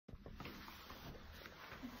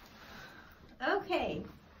Okay,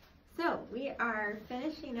 so we are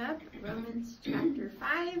finishing up Romans chapter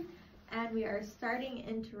 5, and we are starting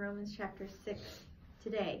into Romans chapter 6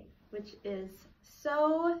 today, which is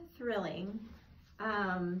so thrilling.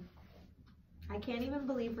 I can't even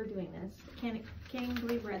believe we're doing this. Can't even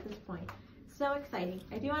believe we're at this point. So exciting.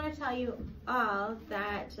 I do want to tell you all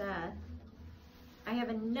that I have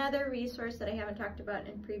another resource that I haven't talked about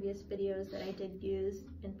in previous videos that I did use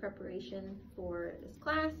in preparation for this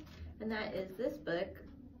class, and that is this book,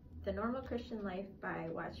 The Normal Christian Life by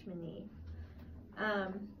Watchman Nee.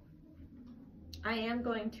 I am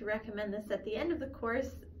going to recommend this at the end of the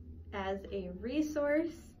course as a resource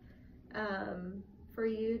for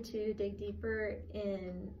you to dig deeper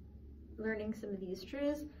in learning some of these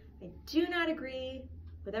truths. I do not agree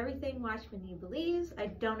with everything Watchman Nee believes. I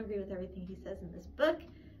don't agree with everything he says in this book.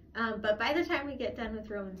 But by the time we get done with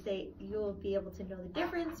Romans 8, you'll be able to know the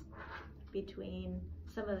difference between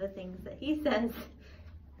some of the things that he says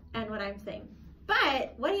and what I'm saying.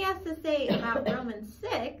 But what he has to say about Romans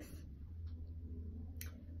 6,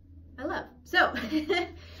 I love. So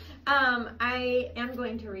I am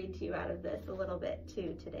going to read to you out of this a little bit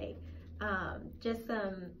too today. Just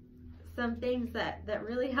some things that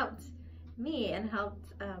really helped me and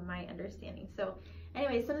helped my understanding. So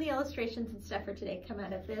anyway, some of the illustrations and stuff for today come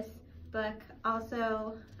out of this book.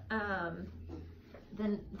 Also,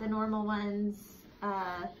 the normal ones,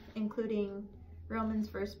 including Romans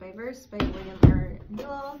Verse by Verse by William R.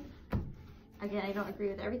 Newell. Again, I don't agree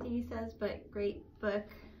with everything he says, but great book.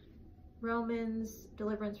 Romans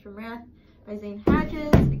Deliverance from Wrath by Zane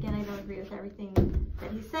Hodges. Again, I don't agree with everything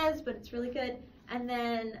that he says, but it's really good. And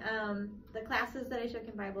then the classes that I took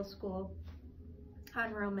in Bible school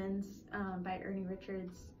on Romans by Ernie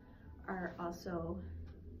Richards are also,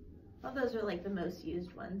 well, those are like the most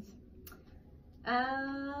used ones.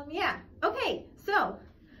 Yeah, okay, so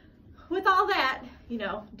with all that, you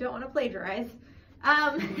know, don't want to plagiarize,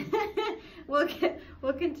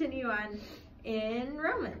 we'll continue on in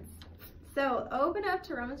Romans. So open up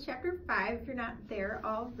to Romans chapter 5 if you're not there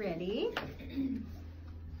already.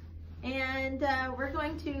 And we're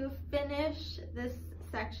going to finish this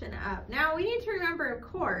section up. Now we need to remember, of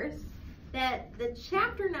course, that the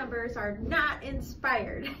chapter numbers are not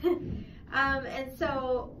inspired. And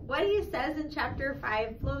so what he says in chapter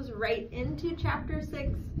 5 flows right into chapter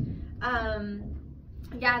 6.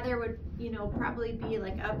 Yeah, there would, you know, probably be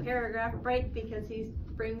like a paragraph break because he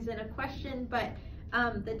brings in a question, but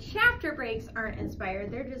the chapter breaks aren't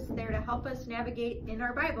inspired. They're just there to help us navigate in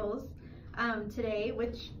our Bibles today,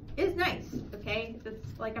 which is nice, okay?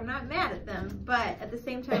 It's like I'm not mad at them, but at the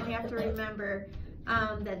same time we have to remember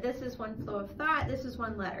that this is one flow of thought, this is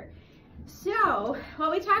one letter. So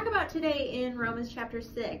what we talk about today in Romans chapter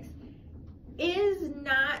 6 is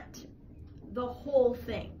not the whole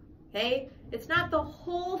thing, okay? It's not the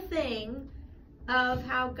whole thing of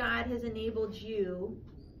how God has enabled you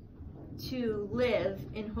to live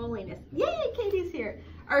in holiness. Yay, Katie's here.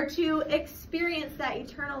 Or to experience that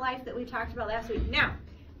eternal life that we talked about last week. Now,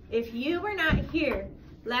 if you were not here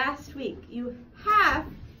last week, you have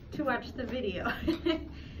to watch the video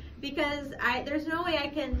because there's no way I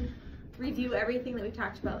can review everything that we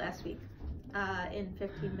talked about last week in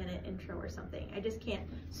 15-minute intro or something. I just can't.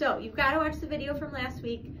 So you've got to watch the video from last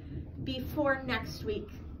week before next week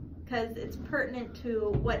because it's pertinent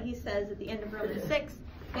to what he says at the end of Romans 6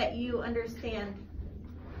 that you understand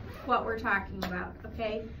what we're talking about,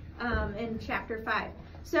 okay, in chapter 5.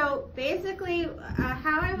 So basically,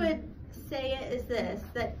 how I would say it is this,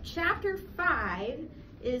 that chapter 5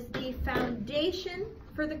 is the foundation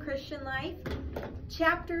for the Christian life.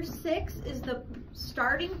 Chapter 6 is the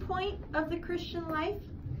starting point of the Christian life.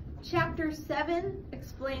 Chapter 7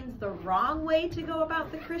 explains the wrong way to go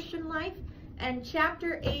about the Christian life. And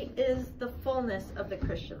chapter 8 is the fullness of the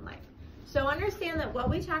Christian life. So understand that what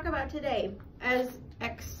we talk about today, as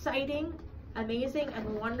exciting, amazing,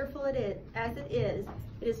 and wonderful it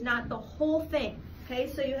is not the whole thing,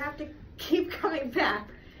 okay? So you have to keep coming back.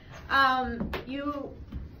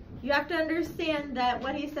 You have to understand that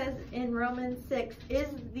what he says in Romans 6 is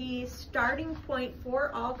the starting point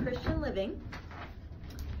for all Christian living,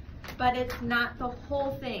 but it's not the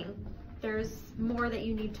whole thing. There's more that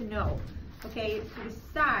you need to know, okay,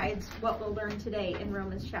 besides what we'll learn today in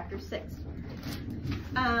Romans chapter 6.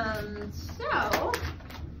 So,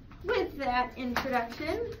 with that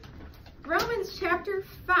introduction, Romans chapter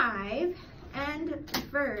 5 and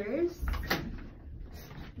verse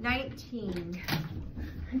 19.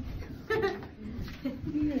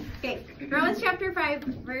 Okay, Romans chapter 5,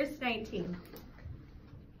 verse 19.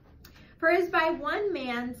 For as by one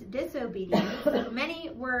man's disobedience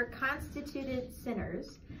many were constituted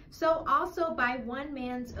sinners, so also by one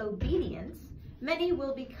man's obedience many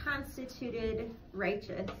will be constituted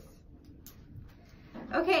righteous.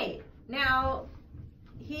 Okay, now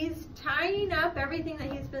he's tying up everything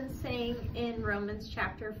that he's been saying in Romans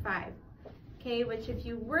chapter 5. Okay, which if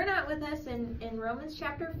you were not with us in Romans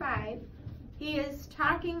chapter 5, he is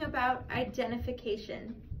talking about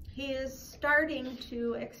identification. He is starting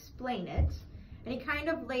to explain it, and he kind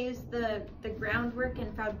of lays the groundwork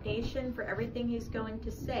and foundation for everything he's going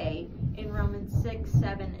to say in Romans 6,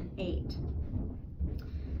 7, and 8.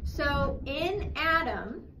 So in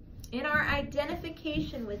Adam, in our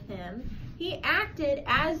identification with him, he acted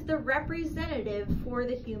as the representative for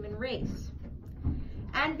the human race.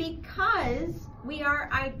 And because we are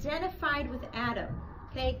identified with Adam,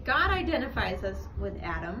 okay, God identifies us with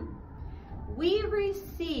Adam, we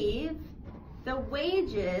receive the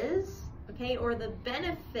wages, okay, or the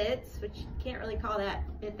benefits, which you can't really call that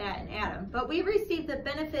in Adam, but we receive the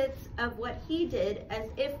benefits of what he did as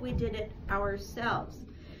if we did it ourselves.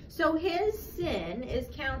 So his sin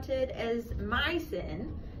is counted as my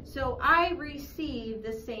sin, so I receive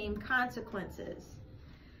the same consequences.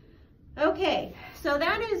 Okay, so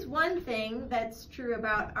that is one thing that's true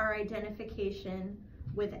about our identification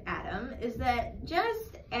with Adam, is that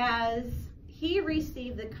just as he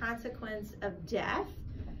received the consequence of death,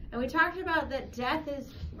 and we talked about that death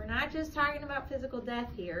is, we're not just talking about physical death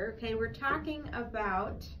here, okay, we're talking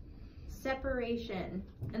about separation.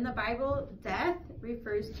 In the Bible, death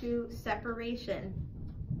refers to separation.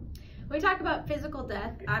 When we talk about physical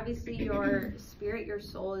death, obviously your spirit, your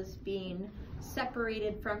soul is being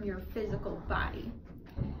separated from your physical body.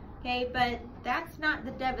 Okay, but that's not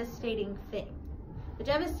the devastating thing. The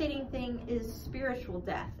devastating thing is spiritual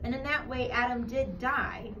death. And in that way, Adam did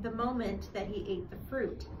die the moment that he ate the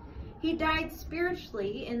fruit. He died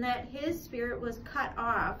spiritually in that his spirit was cut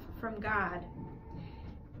off from God.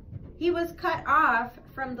 He was cut off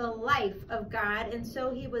from the life of God, and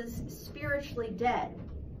so he was spiritually dead.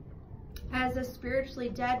 As a spiritually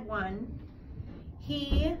dead one,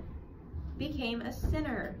 he became a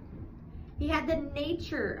sinner. He had the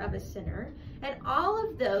nature of a sinner, and all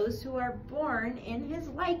of those who are born in his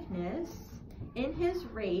likeness, in his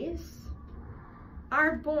race,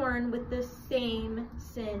 are born with the same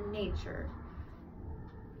sin nature.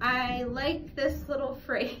 I like this little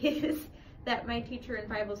phrase that my teacher in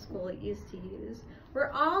Bible school used to use. We're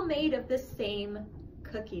all made of the same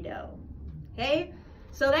cookie dough. Okay?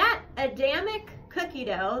 So that Adamic cookie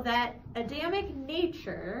dough, that Adamic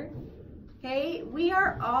nature, okay, we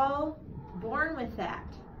are all born with that.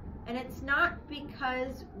 And it's not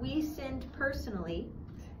because we sinned personally,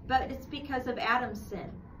 but it's because of Adam's sin.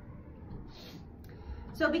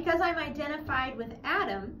 So because I'm identified with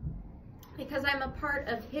Adam, because I'm a part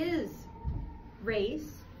of his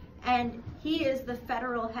race, and he is the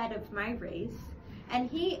federal head of my race, and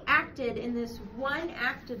he acted in this one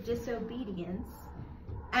act of disobedience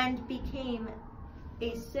and became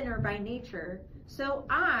a sinner by nature. So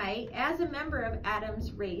I, as a member of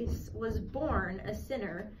Adam's race, was born a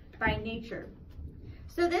sinner by nature.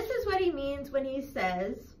 So this is what he means when he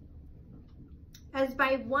says, as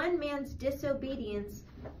by one man's disobedience,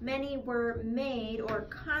 many were made or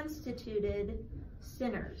constituted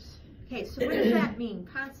sinners. Okay, so what does that mean,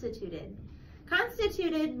 constituted?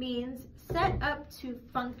 Constituted means set up to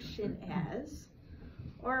function as,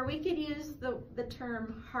 or we could use the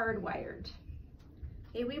term hardwired.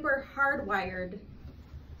 Okay, we were hardwired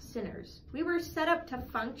sinners. We were set up to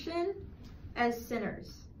function as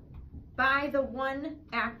sinners by the one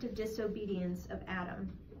act of disobedience of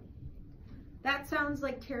Adam. That sounds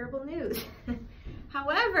like terrible news.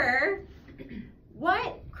 However,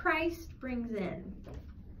 what Christ brings in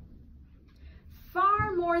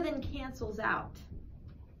far more than cancels out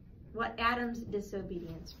what Adam's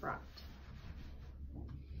disobedience brought.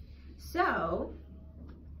 So,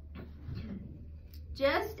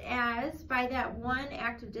 just as by that one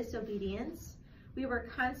act of disobedience, we were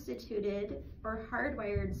constituted or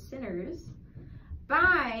hardwired sinners,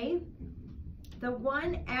 by the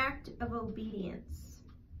one act of obedience.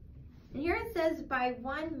 And here it says, by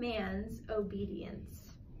one man's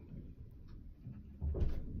obedience.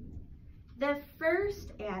 The first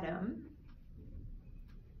Adam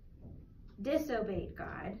disobeyed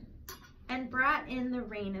God and brought in the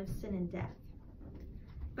reign of sin and death.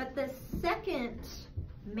 But the second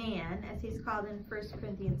man, as he's called in 1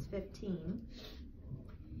 Corinthians 15,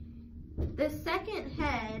 the second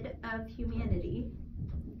head of humanity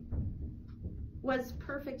was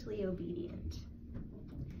perfectly obedient.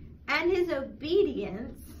 And his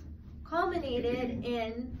obedience culminated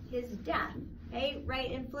in his death. Okay?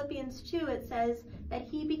 Right in Philippians 2, it says that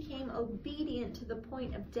he became obedient to the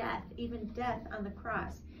point of death, even death on the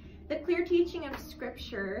cross. The clear teaching of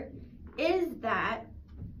Scripture is that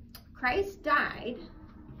Christ died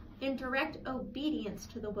in direct obedience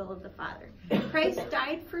to the will of the Father. Christ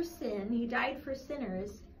died for sin. He died for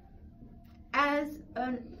sinners as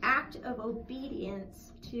an act of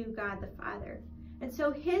obedience to God the Father. And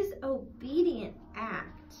so his obedient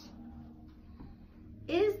act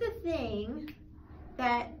is the thing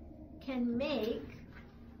that can make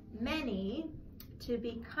many to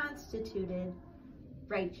be constituted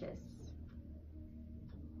righteous.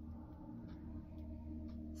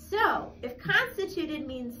 So, if constituted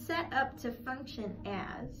means set up to function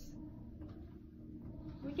as,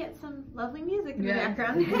 we get some lovely music in the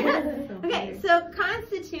background. Okay, so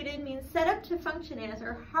constituted means set up to function as,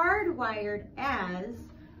 or hardwired as,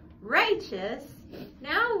 righteous.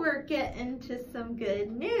 Now we're getting to some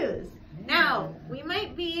good news. Now, we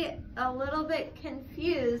might be a little bit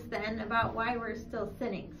confused then about why we're still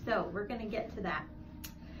sinning. So, we're going to get to that.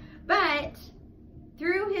 But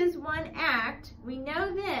through his one act, we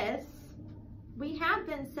know this, we have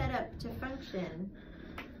been set up to function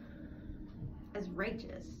as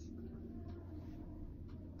righteous.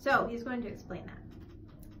 So he's going to explain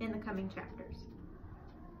that in the coming chapters.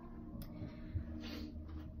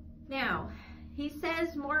 Now, he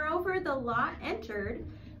says, moreover, the law entered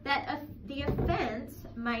that the offense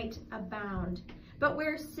might abound. But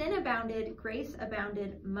where sin abounded, grace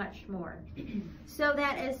abounded much more. So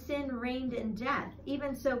that as sin reigned in death,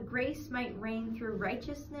 even so grace might reign through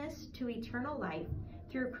righteousness to eternal life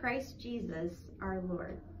through Christ Jesus our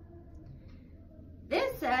Lord.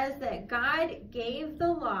 This says that God gave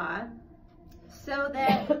the law so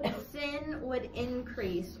that sin would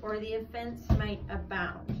increase or the offense might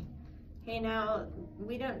abound. Okay, now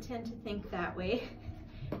we don't tend to think that way.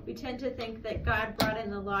 We tend to think that God brought in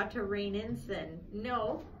the law to rein in sin.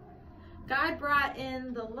 No. God brought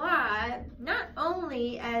in the law not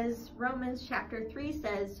only, as Romans chapter 3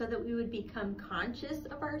 says, so that we would become conscious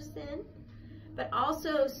of our sin, but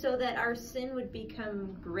also so that our sin would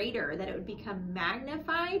become greater, that it would become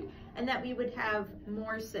magnified, and that we would have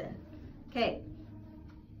more sin. Okay.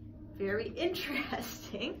 Very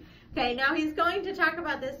interesting. Okay, now he's going to talk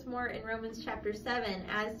about this more in Romans chapter 7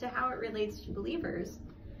 as to how it relates to believers.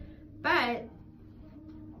 But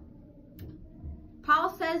Paul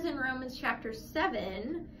says in Romans chapter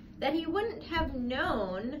 7 that he wouldn't have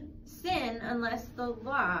known sin unless the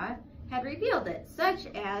law had revealed it, such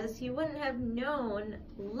as he wouldn't have known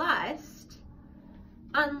lust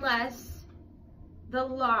unless the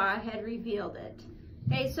law had revealed it.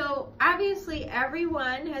 Okay, so obviously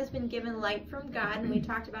everyone has been given light from God, and we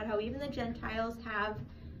talked about how even the Gentiles have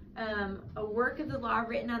a work of the law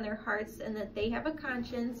written on their hearts, and that they have a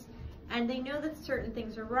conscience, and they know that certain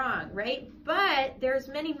things are wrong, right? But there's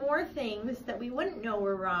many more things that we wouldn't know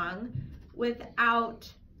were wrong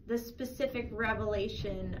without the specific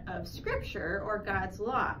revelation of Scripture or God's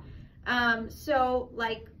law. So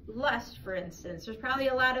like lust, for instance, there's probably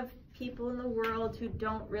a lot of people in the world who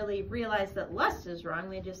don't really realize that lust is wrong.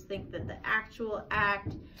 They just think that the actual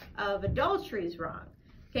act of adultery is wrong.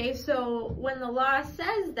 Okay, so when the law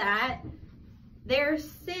says that, their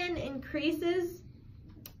sin increases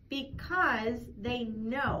because they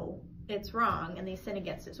know it's wrong and they sin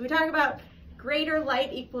against it. So we talk about greater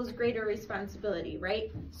light equals greater responsibility,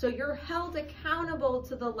 right? So you're held accountable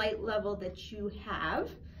to the light level that you have.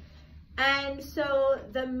 And so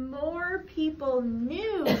the more people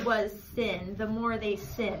knew was sin, the more they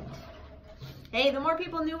sinned. Okay, the more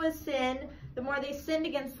people knew was sin, the more they sinned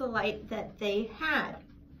against the light that they had.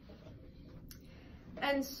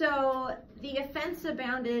 And so the offense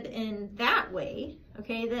abounded in that way,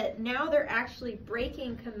 okay, that now they're actually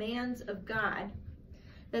breaking commands of God,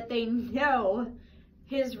 that they know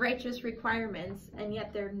his righteous requirements, and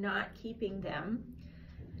yet they're not keeping them.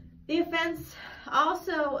 The offense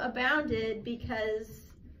also abounded because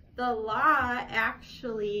the law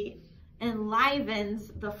actually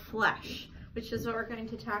enlivens the flesh, which is what we're going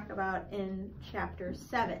to talk about in chapter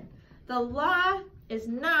 7. The law is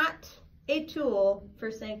not a tool for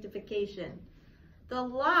sanctification. The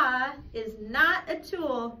law is not a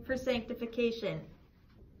tool for sanctification.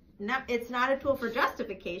 It's not a tool for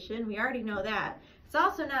justification. We already know that. It's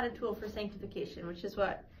also not a tool for sanctification, which is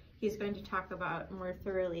what he's going to talk about more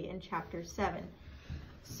thoroughly in chapter 7.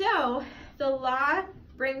 So the law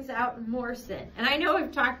brings out more sin. And I know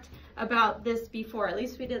we've talked about this before, at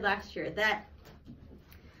least we did last year, that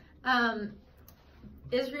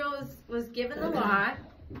Israel was given the law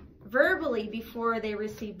verbally before they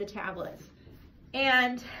received the tablets.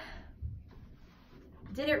 And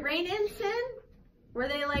Did it reign in sin? Were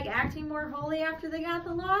they like acting more holy after they got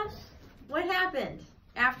the law? What happened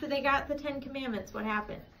after they got the 10 Commandments? What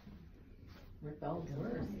happened? It felt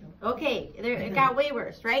worse. Okay, it got way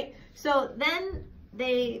worse, right? So then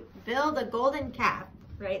they build a golden calf,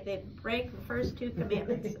 right? They break the first 2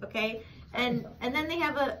 commandments, okay? And then they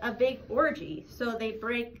have a big orgy. So they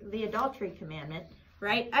break the adultery commandment,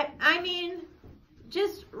 right? I mean,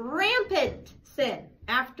 just rampant sin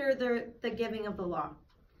after the giving of the law.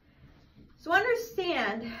 So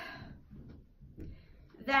understand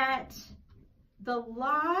that the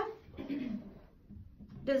law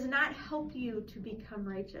does not help you to become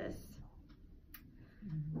righteous.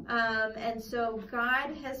 And so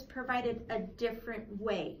God has provided a different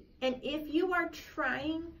way. And if you are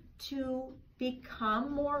trying to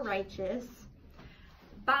become more righteous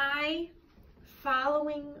by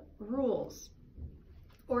following rules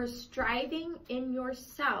or striving in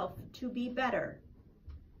yourself to be better,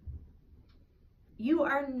 you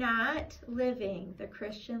are not living the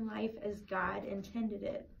Christian life as God intended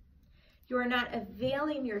it. You are not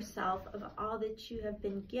availing yourself of all that you have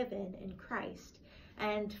been given in Christ.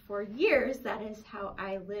 And for years, that is how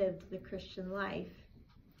I lived the Christian life.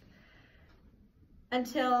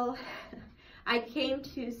 Until I came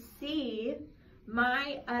to see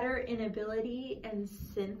my utter inability and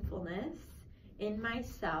sinfulness in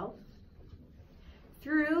myself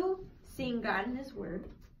through seeing God in His Word.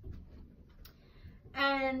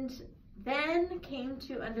 And then came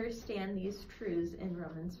to understand these truths in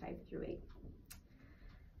Romans 5-8.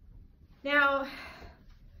 Now,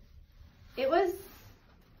 it was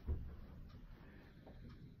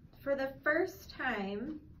for the first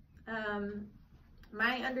time,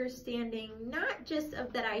 my understanding, not just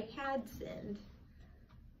of that I had sinned,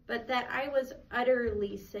 but that I was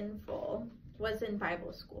utterly sinful, was in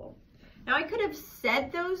Bible school. Now, I could have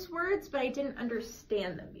said those words, but I didn't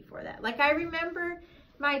understand them before that. Like, I remember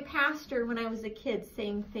my pastor when I was a kid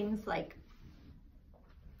saying things like,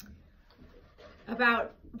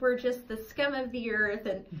 about we're just the scum of the earth,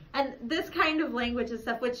 and this kind of language and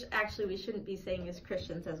stuff, which actually we shouldn't be saying as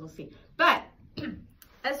Christians, as we'll see. But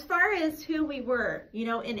as far as who we were, you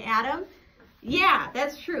know, in Adam, yeah,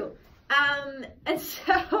 that's true. And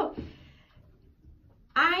so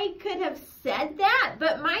I could have said that,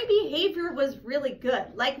 but my behavior was really good.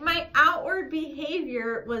 Like, my outward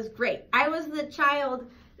behavior was great. I was the child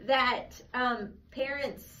that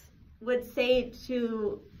parents would say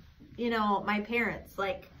to, you know, my parents,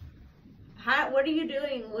 like, what are you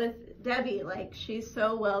doing with Debbie? Like, she's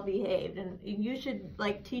so well behaved, and you should,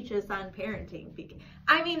 like, teach us on parenting.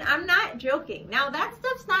 I mean, I'm not joking. Now, that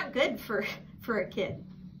stuff's not good for a kid,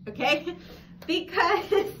 okay?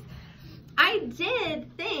 Because I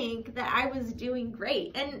did think that I was doing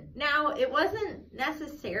great. And now, it wasn't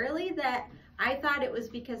necessarily that I thought it was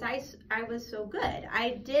because I was so good.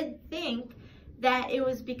 I did think that it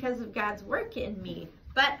was because of God's work in me.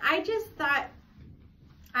 But I just thought,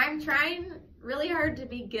 I'm trying really hard to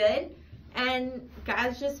be good, and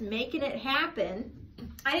God's just making it happen.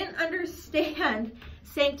 I didn't understand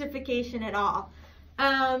sanctification at all.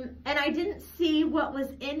 And I didn't see what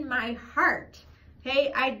was in my heart.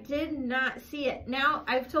 Okay, I did not see it. Now,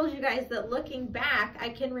 I've told you guys that looking back, I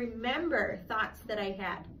can remember thoughts that I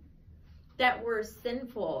had that were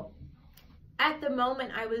sinful. At the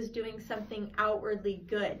moment, I was doing something outwardly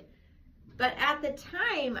good. But at the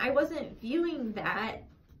time, I wasn't viewing that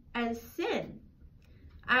as sin.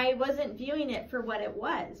 I wasn't viewing it for what it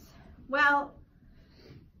was. Well,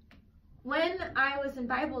 when I was in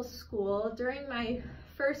Bible school, during my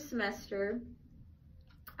first semester,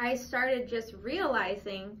 I started just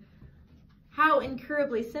realizing how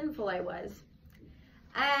incurably sinful I was.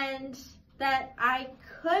 And that I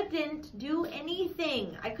couldn't do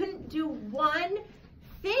anything. I couldn't do one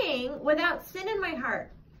thing without sin in my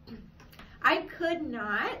heart. I could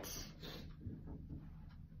not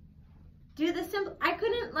do the simple, I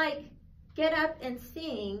couldn't like get up and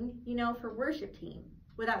sing, you know, for worship team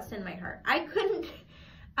without sin in my heart. I couldn't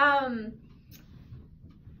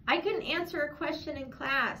answer a question in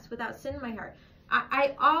class without sin in my heart.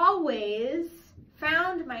 I always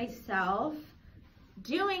found myself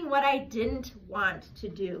doing what I didn't want to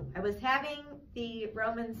do. I was having the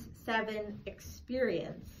Romans 7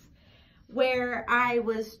 experience where I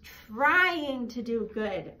was trying to do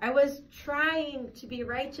good. I was trying to be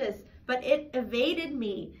righteous, but it evaded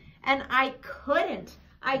me, and I could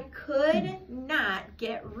not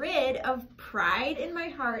get rid of pride in my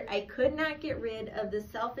heart. I could not get rid of the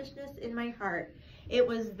selfishness in my heart. It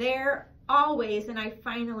was there always, and I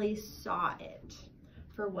finally saw it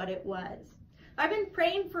for what it was. I've been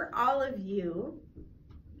praying for all of you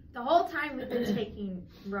the whole time we've been taking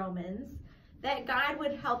Romans, that God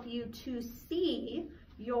would help you to see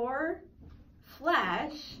your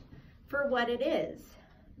flesh for what it is,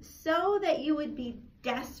 so that you would be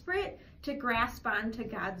desperate to grasp onto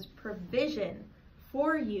God's provision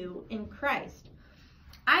for you in Christ.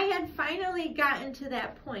 I had finally gotten to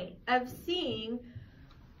that point of seeing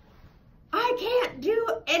I can't do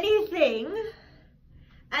anything,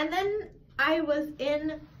 and then I was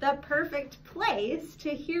in the perfect place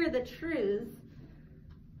to hear the truths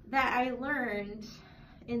that I learned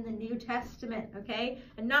in the New Testament, okay?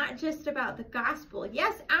 And not just about the gospel.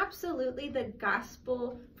 Yes, absolutely, the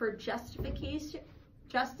gospel for justification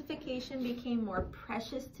became more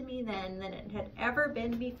precious to me then than it had ever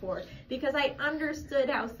been before, because I understood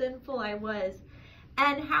how sinful I was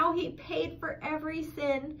and how he paid for every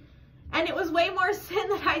sin, and it was way more sin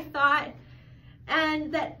than I thought,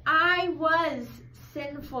 and that I was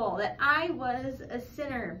sinful, that I was a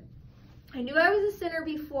sinner. I knew I was a sinner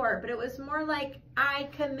before, but it was more like I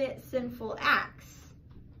commit sinful acts.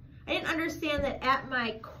 I didn't understand that at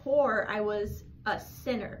my core I was a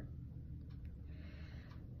sinner.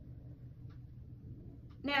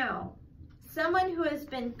 Now, someone who has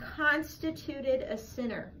been constituted a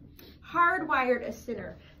sinner, hardwired a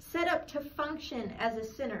sinner, set up to function as a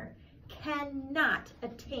sinner, cannot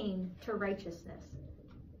attain to righteousness.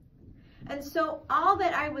 And so all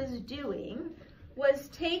that I was doing was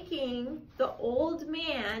taking the old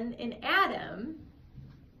man in Adam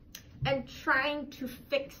and trying to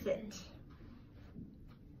fix it.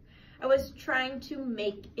 I was trying to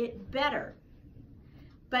make it better,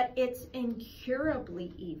 but it's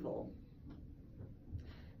incurably evil.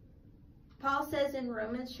 Paul says in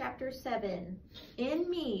Romans chapter 7, "In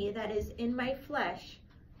me, that is in my flesh,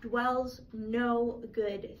 dwells no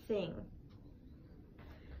good thing."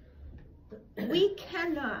 We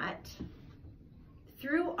cannot,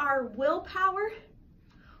 through our willpower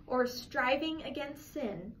or striving against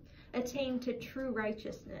sin, attain to true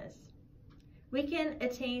righteousness. We can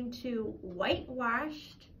attain to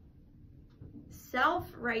whitewashed,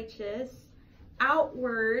 self-righteous,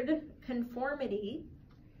 outward conformity,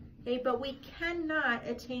 okay, but we cannot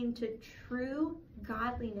attain to true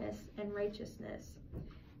godliness and righteousness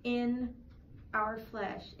in our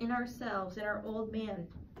flesh, in ourselves, in our old man.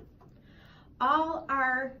 All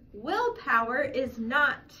our willpower is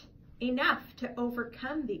not enough to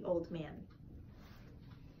overcome the old man.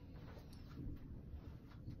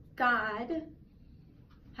 God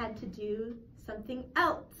had to do something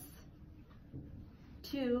else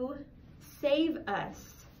to save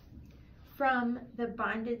us from the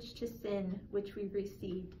bondage to sin which we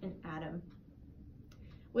received in Adam,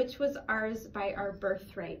 which was ours by our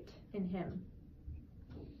birthright in him.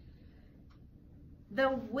 The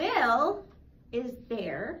will is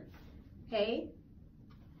there, okay?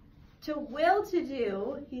 To will to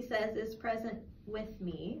do, he says, is present with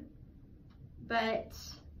me, but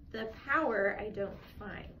the power I don't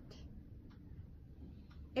find.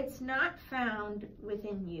 It's not found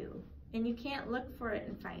within you, and you can't look for it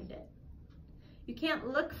and find it. You can't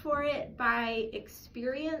look for it by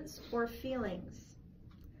experience or feelings.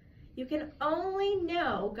 You can only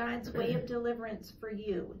know God's way of deliverance for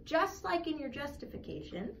you, just like in your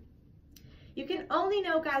justification. You can only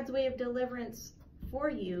know God's way of deliverance for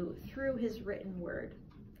you through his written word,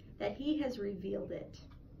 that he has revealed it.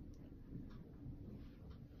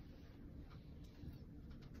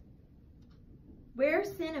 Where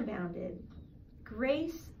sin abounded,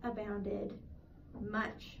 grace abounded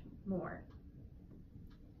much more.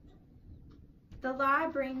 The law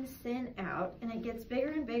brings sin out, and it gets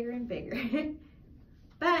bigger and bigger and bigger.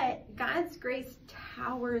 But God's grace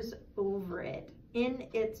towers over it in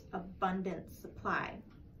its abundant supply.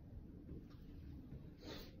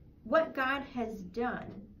 What God has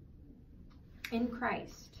done in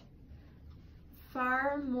Christ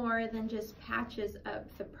far more than just patches up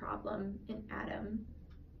the problem in Adam.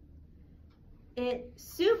 It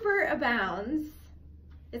super abounds.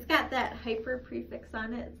 It's got that hyper prefix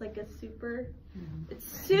on it. It's like a super. It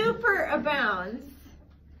super abounds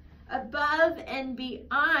above and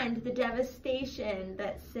beyond the devastation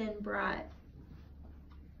that sin brought.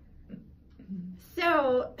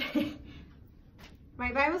 So,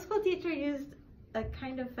 my Bible school teacher used a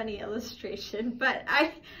kind of funny illustration, but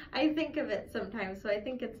I think of it sometimes, so I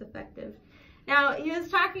think it's effective. Now, he was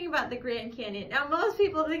talking about the Grand Canyon. Now, most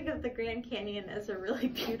people think of the Grand Canyon as a really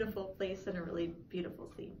beautiful place and a really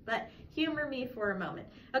beautiful scene, but humor me for a moment.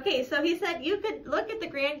 Okay, so he said you could look at the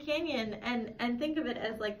Grand Canyon and think of it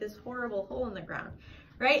as like this horrible hole in the ground,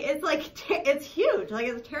 right? It's like, it's huge, like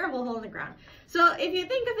it's a terrible hole in the ground. So if you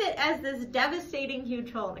think of it as this devastating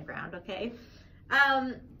huge hole in the ground, okay,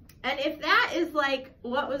 And if that is like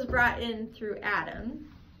what was brought in through Adam,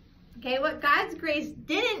 okay, what God's grace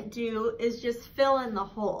didn't do is just fill in the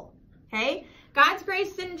hole, okay? God's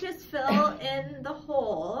grace didn't just fill in the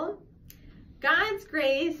hole. God's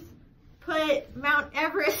grace put Mount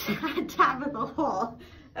Everest on top of the hole,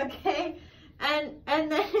 okay? And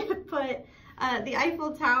then it put the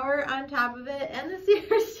Eiffel Tower on top of it and the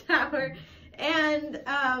Sears Tower, and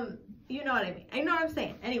you know what I mean. I know what I'm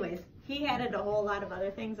saying. Anyways, he added a whole lot of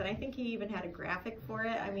other things, and I think he even had a graphic for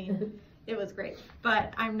it. I mean, it was great,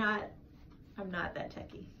 but I'm not that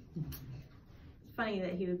techie. It's funny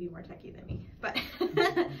that he would be more techie than me, but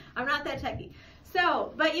I'm not that techie.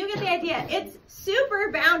 So, but you get the idea. It's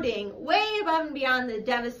super bounding, way above and beyond the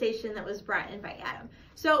devastation that was brought in by Adam.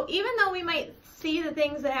 So even though we might see the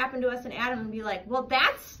things that happened to us in Adam and be like, well,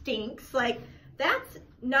 that stinks. Like, that's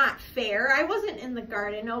not fair. I wasn't in the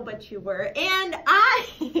garden. Oh, but you were. And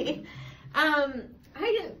I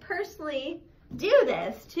didn't personally do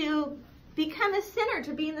this to become a sinner,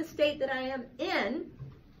 to be in the state that I am in.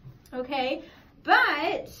 Okay.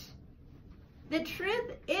 But the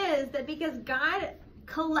truth is that because God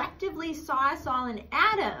collectively saw us all in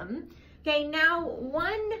Adam, okay, now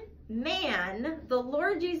one man, the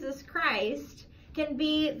Lord Jesus Christ, can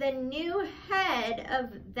be the new head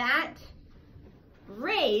of that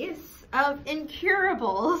race of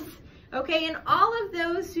incurables, okay, and all of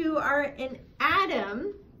those who are in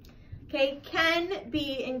Adam, okay, can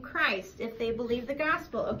be in Christ if they believe the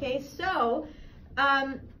gospel, okay? So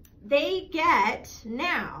they get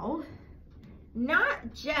now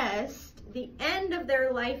not just the end of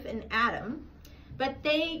their life in Adam, but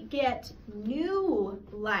they get new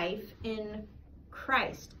life in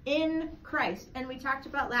Christ, And we talked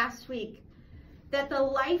about last week that the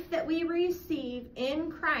life that we receive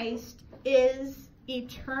in Christ is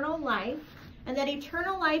eternal life, and that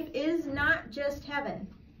eternal life is not just heaven.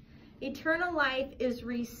 Eternal life is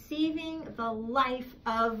receiving the life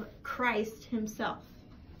of Christ himself.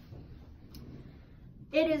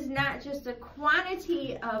 It is not just a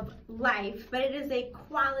quantity of life, but it is a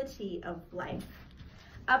quality of life.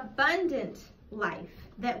 Abundant life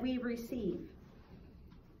that we receive.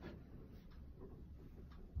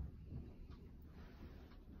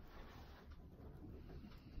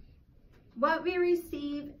 What we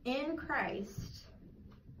receive in Christ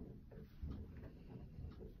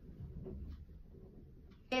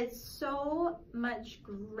is so much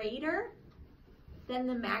greater than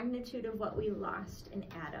the magnitude of what we lost in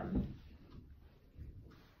Adam.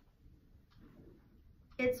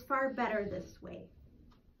 It's far better this way.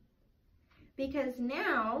 Because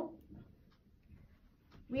now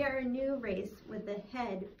we are a new race with the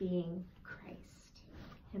head being Christ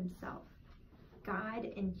himself, God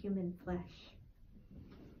in human flesh.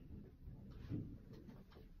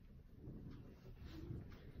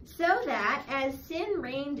 So that as sin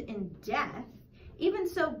reigned in death, even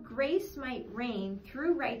so grace might reign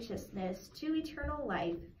through righteousness to eternal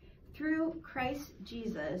life through Christ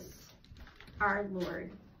Jesus our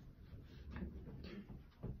Lord.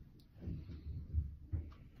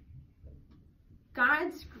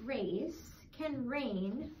 God's grace can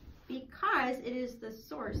reign because it is the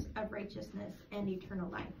source of righteousness and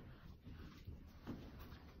eternal life.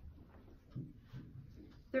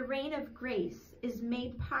 The reign of grace is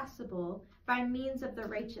made possible by means of the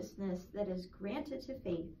righteousness that is granted to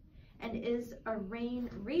faith and is a reign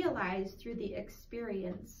realized through the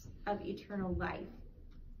experience of eternal life.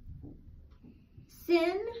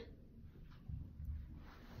 Sin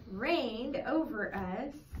reigned over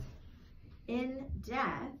us in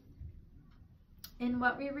death in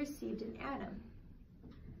what we received in Adam,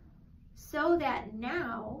 so that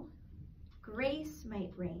now grace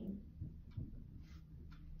might reign.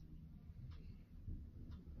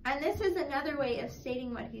 And this is another way of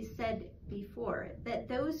stating what he said before, that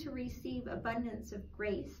those who receive abundance of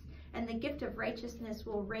grace and the gift of righteousness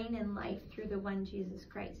will reign in life through the one Jesus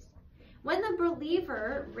Christ. When the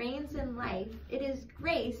believer reigns in life, it is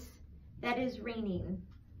grace that is reigning.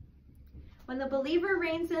 When the believer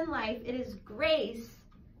reigns in life, it is grace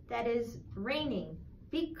that is reigning,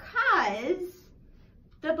 because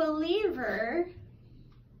the believer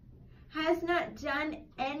has not done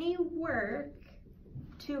any work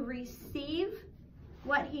to receive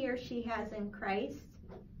what he or she has in Christ.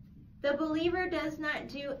 The believer does not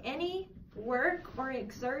do any work or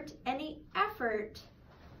exert any effort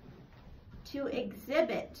to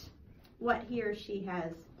exhibit what he or she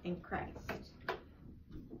has in Christ.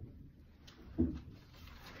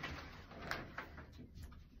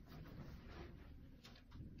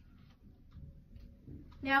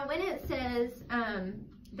 Now, when it says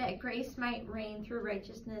that grace might reign through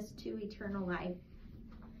righteousness to eternal life,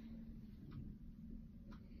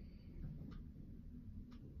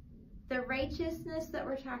 righteousness that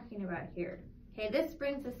we're talking about here. Okay, this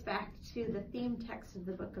brings us back to the theme text of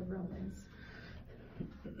the book of Romans.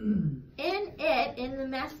 In the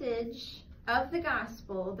message of the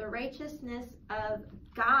gospel, the righteousness of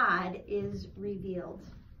God is revealed.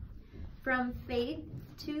 From faith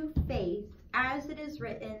to faith, as it is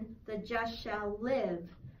written, the just shall live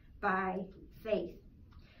by faith.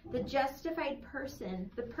 The justified person,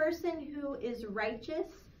 the person who is righteous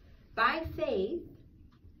by faith,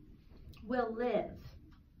 will live,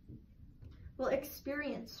 will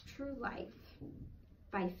experience true life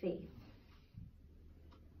by faith.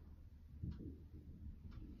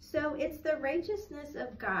 So it's the righteousness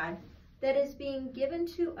of God that is being given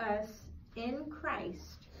to us in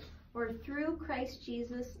Christ, or through Christ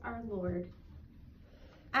Jesus our Lord.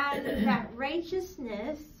 And that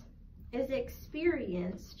righteousness is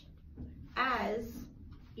experienced as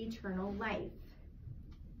eternal life.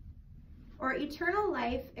 Or eternal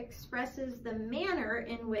life expresses the manner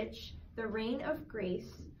in which the reign of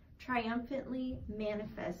grace triumphantly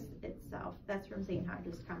manifests itself. That's from St.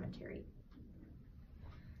 Hodges' commentary.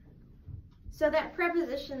 So that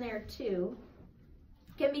preposition there too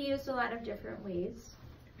can be used a lot of different ways.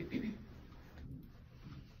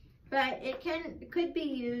 But it could be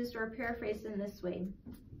used or paraphrased in this way.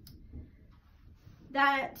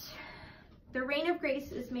 That the reign of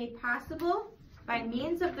grace is made possible by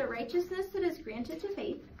means of the righteousness that is granted to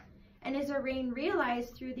faith, and is a reign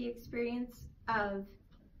realized through the experience of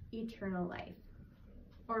eternal life,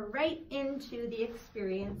 or right into the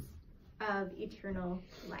experience of eternal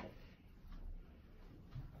life.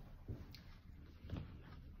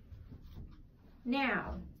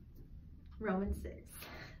 Now, Romans 6.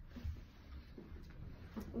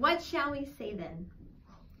 What shall we say then?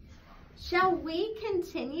 Shall we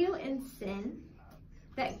continue in sin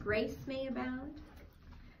that grace may abound?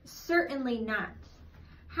 Certainly not.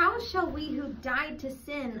 How shall we who died to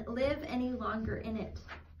sin live any longer in it?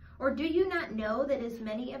 Or do you not know that as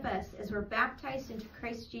many of us as were baptized into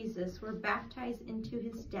Christ Jesus were baptized into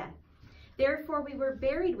his death? Therefore we were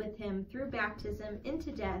buried with him through baptism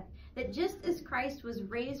into death, that just as Christ was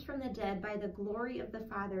raised from the dead by the glory of the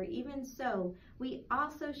Father, even so we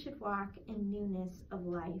also should walk in newness of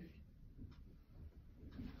life.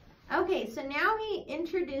 Okay, so now he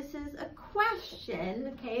introduces a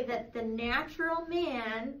question, okay, that the natural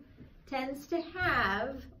man tends to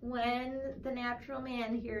have when the natural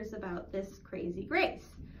man hears about this crazy grace,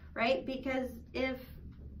 right? Because if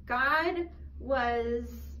God was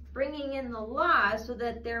bringing in the law so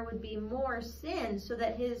that there would be more sin, so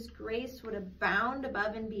that his grace would abound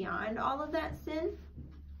above and beyond all of that sin,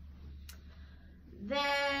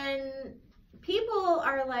 then people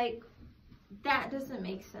are like, that doesn't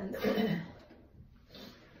make sense.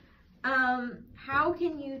 How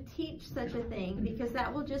can you teach such a thing? Because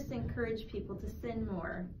that will just encourage people to sin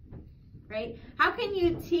more, right? How can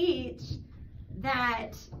you teach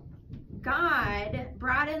that God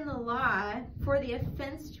brought in the law for the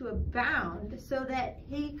offense to abound so that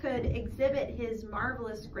he could exhibit his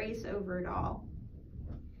marvelous grace over it all?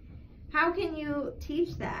 How can you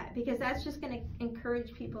teach that? Because that's just going to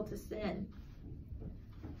encourage people to sin.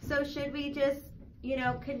 So should we just,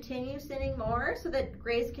 continue sinning more so that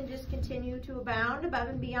grace can just continue to abound above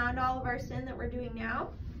and beyond all of our sin that we're doing now?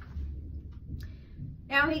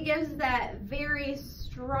 Now he gives that very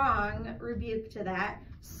strong rebuke to that.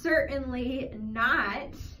 Certainly not.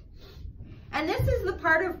 And this is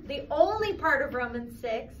the only part of Romans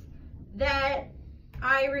 6 that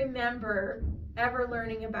I remember ever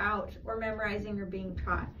learning about or memorizing or being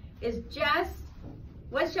taught, is just,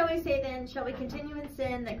 what shall we say then? Shall we continue in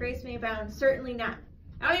sin that grace may abound? Certainly not.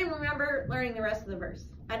 I don't even remember learning the rest of the verse.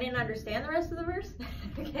 I didn't understand the rest of the verse.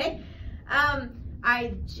 Okay.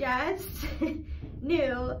 I just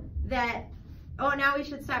knew that, now we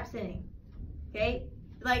should stop sinning. Okay.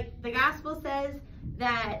 Like the gospel says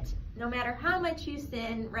that no matter how much you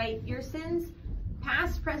sin, right, your sins,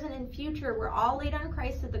 past, present, and future, were all laid on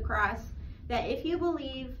Christ at the cross. That if you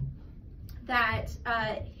believe that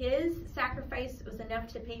his sacrifice was enough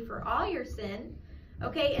to pay for all your sin,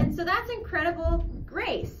 okay, and so that's incredible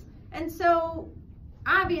grace. And so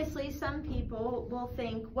obviously some people will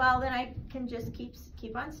think, well, then I can just keep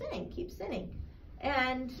on sinning, keep sinning.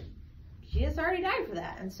 And Jesus already died for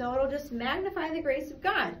that. And so it'll just magnify the grace of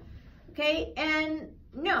God. Okay, and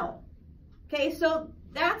no. Okay, so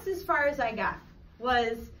that's as far as I got,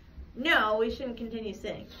 was no, we shouldn't continue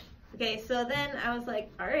sinning. Okay, so then I was like,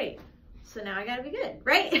 all right, so now I gotta be good,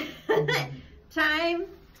 right? Time.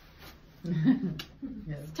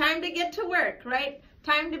 It's time to get to work, right?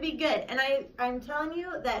 Time to be good. And I'm telling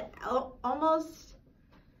you that almost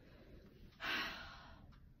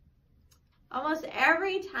almost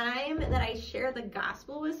every time that I share the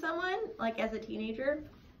gospel with someone, like as a teenager,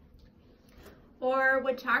 or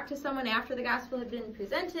would talk to someone after the gospel had been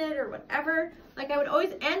presented or whatever, like I would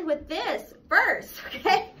always end with this verse,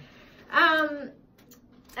 okay?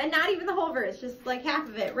 And not even the whole verse, just like half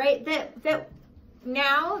of it, right? That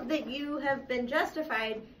now that you have been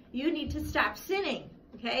justified, you need to stop sinning,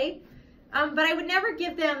 okay? But I would never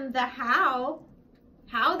give them the how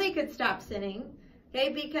they could stop sinning, okay?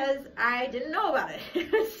 Because I didn't know about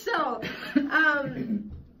it. So,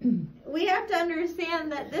 we have to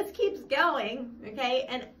understand that this keeps going, okay?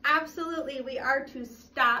 And absolutely we are to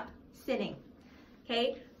stop sinning,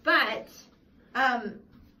 okay? But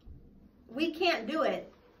we can't do it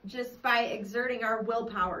just by exerting our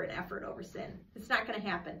willpower and effort over sin. It's not going to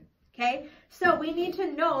happen, okay? So we need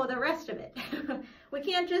to know the rest of it. We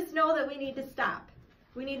can't just know that we need to stop.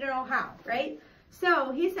 We need to know how, right?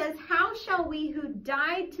 So he says, how shall we who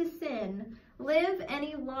died to sin live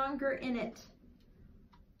any longer in it?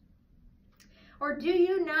 Or do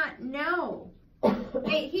you not know?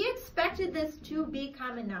 Okay, he expected this to be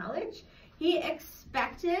common knowledge. He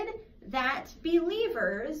expected that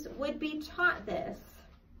believers would be taught this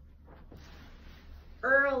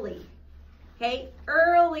early, okay?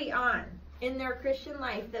 Early on in their Christian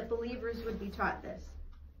life, that believers would be taught this.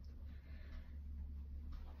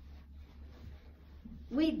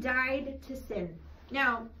 We died to sin.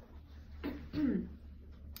 Now,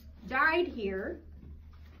 died here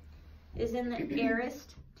is in the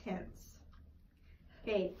aorist tense.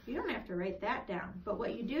 Okay, you don't have to write that down, but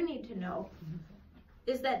what you do need to know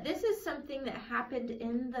is that this is something that happened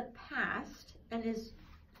in the past and is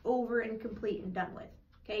over and complete and done with.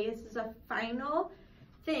 Okay, this is a final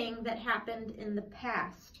thing that happened in the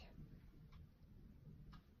past.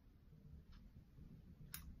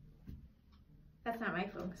 That's not my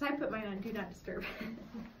phone, because I put mine on Do Not Disturb.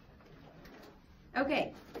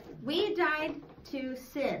 Okay, we died to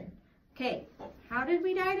sin. Okay, how did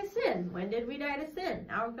we die to sin? When did we die to sin?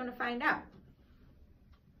 Now we're going to find out.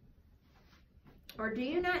 Or do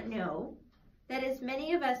you not know that as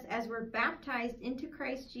many of us as were baptized into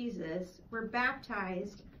Christ Jesus were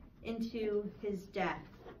baptized into his death?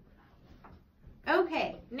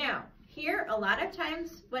 Okay, now here a lot of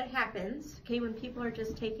times what happens, okay, when people are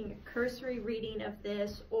just taking a cursory reading of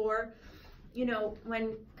this, or you know,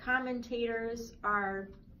 when commentators are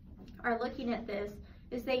looking at this,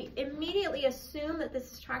 is they immediately assume that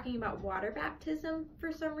this is talking about water baptism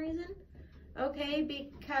for some reason. Okay,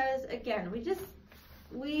 because again, we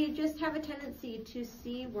just have a tendency to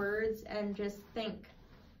see words and just think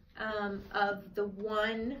of the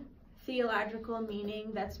one theological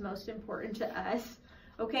meaning that's most important to us.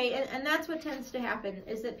 Okay, and that's what tends to happen,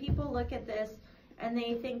 is that people look at this and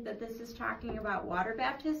they think that this is talking about water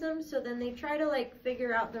baptism, so then they try to like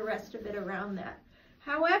figure out the rest of it around that.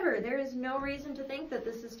 However, there is no reason to think that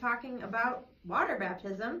this is talking about water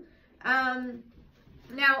baptism.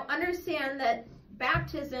 Now, understand that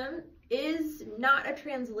baptism is not a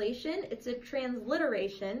translation, it's a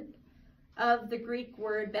transliteration of the Greek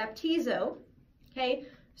word baptizo. Okay,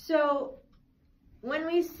 so when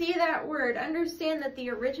we see that word, understand that the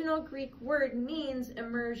original Greek word means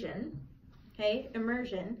immersion. Okay,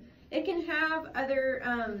 immersion. It can have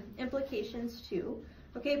other implications too.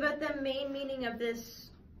 Okay, but the main meaning of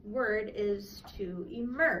this word is to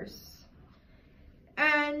immerse.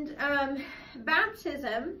 And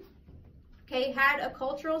baptism, okay, had a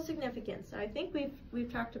cultural significance. I think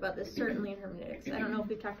we've talked about this certainly in hermeneutics. I don't know if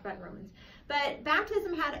we've talked about it in Romans. But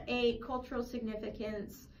baptism had a cultural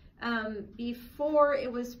significance before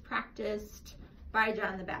it was practiced by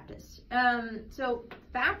John the Baptist. So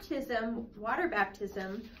baptism, water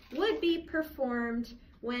baptism, would be performed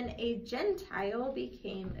when a Gentile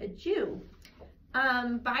became a Jew.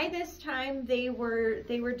 By this time, they were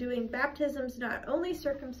doing baptisms, not only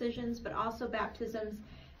circumcisions, but also baptisms.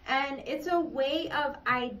 And it's a way of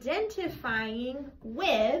identifying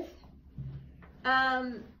with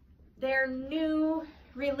their new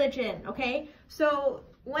religion, okay? So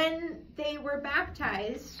when they were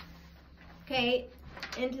baptized, okay,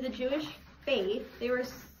 into the Jewish faith, they were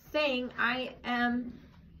saying, I am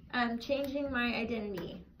changing my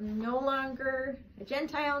identity. I'm no longer a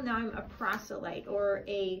Gentile, now I'm a proselyte, or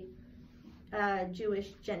a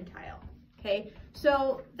Jewish Gentile. Okay,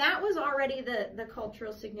 so that was already the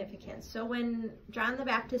cultural significance. So when John the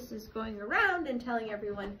Baptist is going around and telling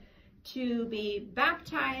everyone to be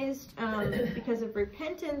baptized because of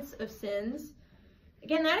repentance of sins,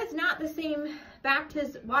 again, that is not the same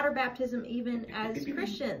water baptism even as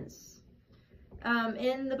Christians.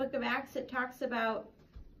 In the book of Acts, it talks about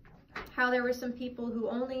how there were some people who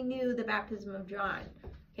only knew the baptism of John.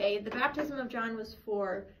 Okay, the baptism of John was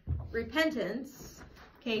for repentance,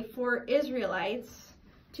 okay, for Israelites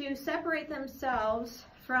to separate themselves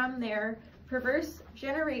from their perverse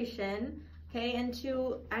generation, okay, and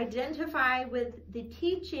to identify with the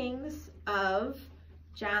teachings of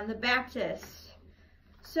John the Baptist.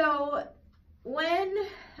 So when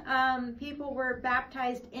people were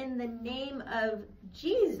baptized in the name of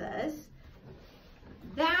Jesus,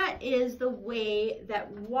 that is the way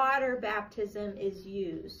that water baptism is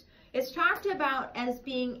used. It's talked about as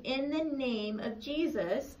being in the name of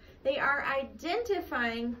Jesus. They are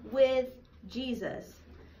identifying with Jesus.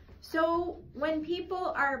 So when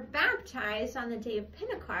people are baptized on the day of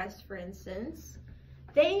Pentecost, for instance,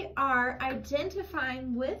 they are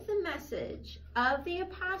identifying with the message of the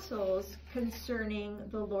apostles concerning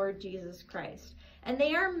the Lord Jesus Christ. And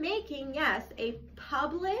they are making, yes, a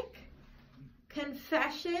public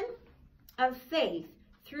confession of faith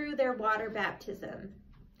through their water baptism.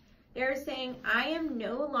 They're saying, I am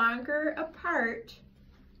no longer a part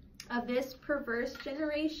of this perverse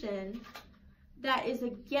generation that is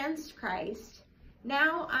against Christ.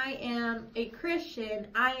 Now I am a Christian.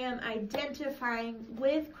 I am identifying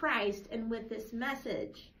with Christ and with this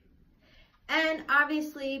message. And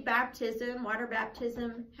obviously baptism, water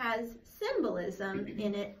baptism, has symbolism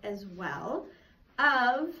in it as well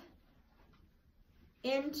of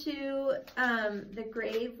into the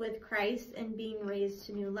grave with Christ and being raised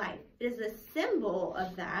to new life. It is a symbol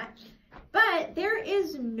of that, but there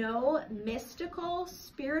is no mystical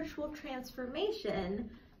spiritual transformation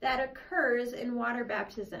that occurs in water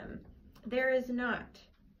baptism. There is not.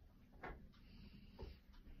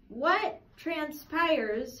 What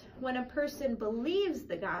transpires when a person believes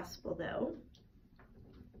the gospel, though,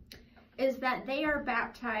 is that they are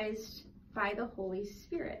baptized by the Holy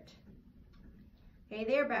Spirit. Okay,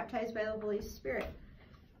 they are baptized by the Holy Spirit.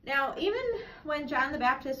 Now, even when John the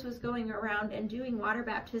Baptist was going around and doing water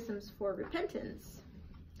baptisms for repentance,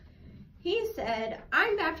 he said,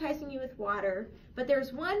 I'm baptizing you with water, but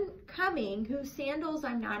there's one coming whose sandals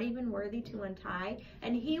I'm not even worthy to untie,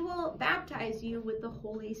 and he will baptize you with the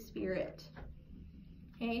Holy Spirit.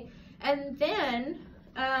 Okay, and then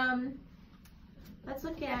let's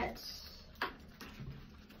look at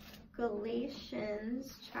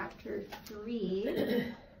Galatians chapter 3.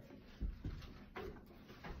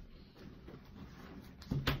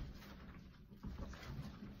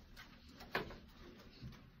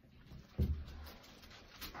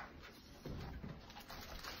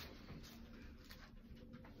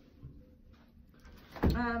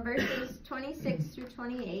 Verses 26 through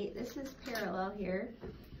 28. This is parallel here.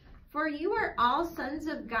 For you are all sons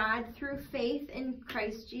of God through faith in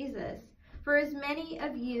Christ Jesus. For as many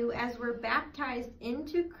of you as were baptized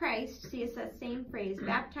into Christ, see it's that same phrase,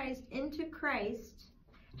 baptized into Christ,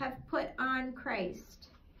 have put on Christ.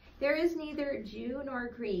 There is neither Jew nor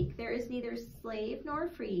Greek, there is neither slave nor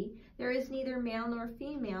free, there is neither male nor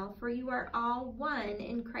female, for you are all one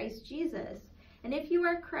in Christ Jesus. And if you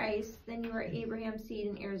are Christ, then you are Abraham's seed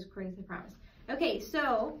and heirs according to the promise. Okay,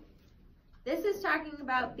 so this is talking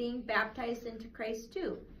about being baptized into Christ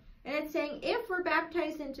too. And it's saying if we're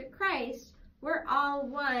baptized into Christ, we're all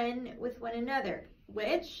one with one another,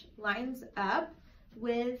 which lines up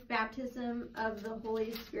with baptism of the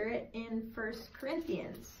Holy Spirit in 1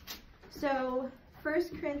 Corinthians. So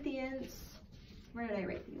 1 Corinthians, where did I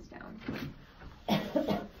write these down?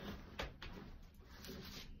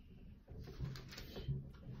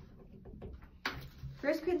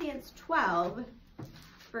 1 Corinthians 12,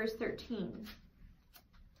 verse 13.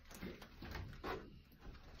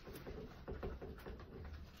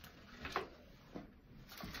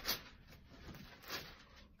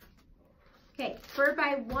 Okay, for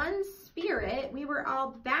by one Spirit we were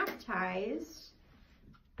all baptized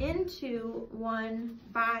into one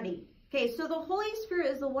body. Okay, so the Holy Spirit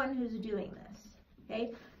is the one who's doing this.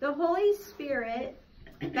 Okay, the Holy Spirit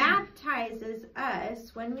baptizes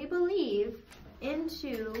us when we believe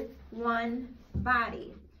into one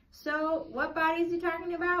body. So what body is he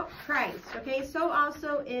talking about? Christ. Okay, so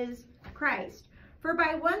also is Christ. For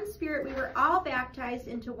by one Spirit we were all baptized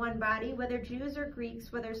into one body, whether Jews or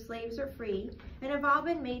Greeks, whether slaves or free, and have all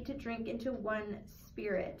been made to drink into one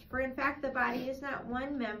Spirit. For in fact the body is not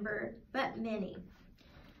one member, but many.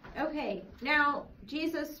 Okay, now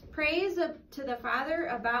Jesus prays to the Father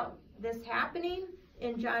about this happening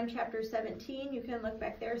in John chapter 17. You can look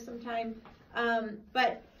back there sometime.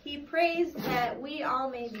 But he prays that we all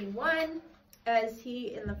may be one as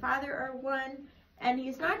he and the Father are one. And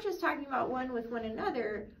he's not just talking about one with one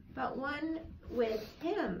another, but one with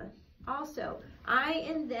him also. I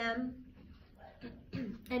and them,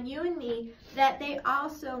 and you and me, that they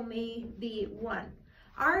also may be one.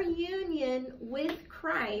 our union with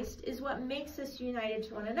Christ is what makes us united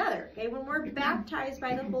to one another. Okay, when we're baptized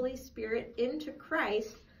by the Holy Spirit into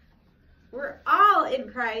Christ, we're all in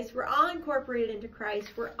Christ. We're all incorporated into Christ.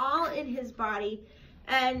 We're all in his body.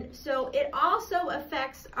 And so it also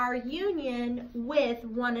affects our union with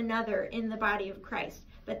one another in the body of Christ.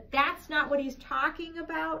 But that's not what he's talking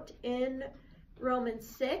about in Romans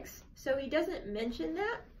 6. So he doesn't mention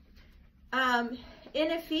that. In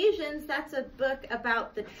Ephesians, that's a book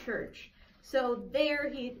about the church. So there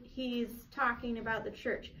he's talking about the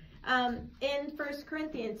church. In 1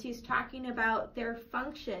 Corinthians, he's talking about their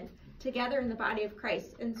function together in the body of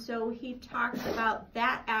Christ. And so he talks about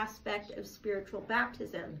that aspect of spiritual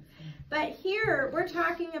baptism. But here we're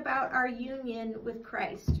talking about our union with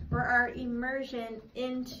Christ, or our immersion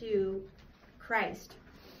into Christ.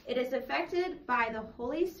 It is affected by the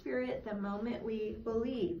Holy Spirit the moment we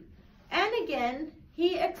believe. And again,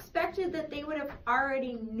 he expected that they would have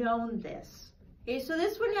already known this. Okay, so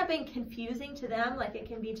this wouldn't have been confusing to them like it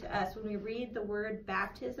can be to us when we read the word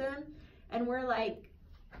baptism and we're like,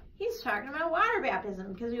 he's talking about water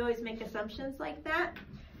baptism, because we always make assumptions like that.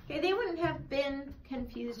 Okay, they wouldn't have been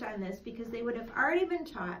confused on this because they would have already been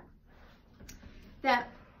taught that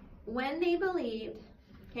when they believed,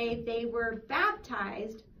 okay, they were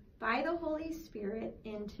baptized by the Holy Spirit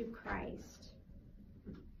into Christ.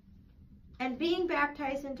 And being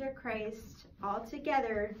baptized into Christ all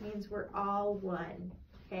together means we're all one.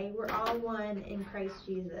 Okay, we're all one in Christ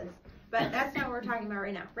Jesus. But that's not what we're talking about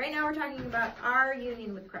right now. Right now we're talking about our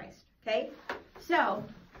union with Christ. Okay? So,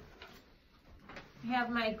 I have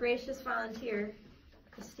my gracious volunteer,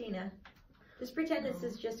 Christina. Just pretend this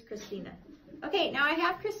is just Christina. Okay, now I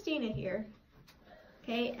have Christina here.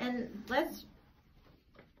 Okay, and let's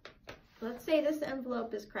say this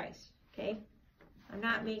envelope is Christ. Okay? I'm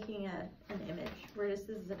not making an image. This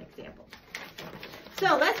is an example.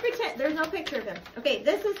 So, let's pretend there's no picture of him. Okay,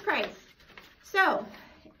 this is Christ. So,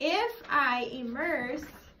 if I immerse,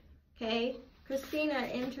 okay, Christina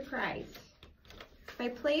into Christ, if I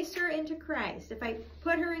place her into Christ, if I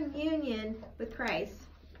put her in union with Christ,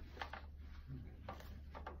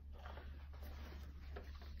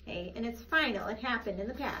 okay, and it's final, it happened in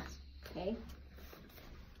the past, okay.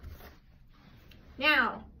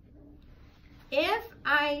 Now, if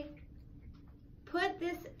I put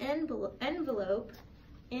this envelope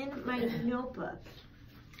in my notebook,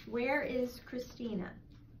 where is Christina?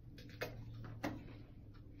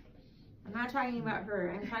 I'm not talking about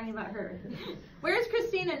her. I'm talking about her. Where's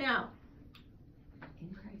Christina now?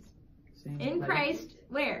 In Christ. In Christ,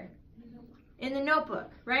 where? In the notebook,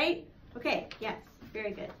 right? Okay, yes,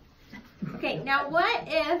 very good. Okay, now what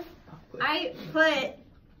if I put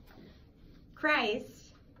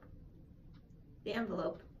Christ, the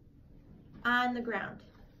envelope, on the ground?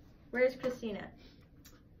 Where's Christina?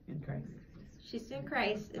 In Christ. She's in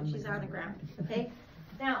Christ and she's on the ground, okay?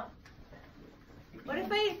 Now, what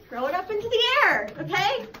if I throw it up into the air,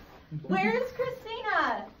 okay? Where's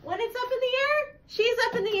Christina? When it's up in the air, she's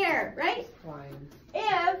up in the air, right?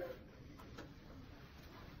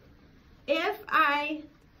 If I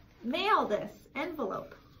mail this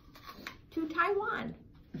envelope to Taiwan,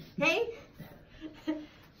 okay?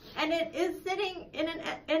 And it is sitting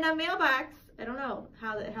in a mailbox. I don't know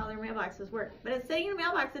how their mailboxes work, but it's sitting in a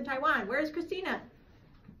mailbox in Taiwan. Where's Christina?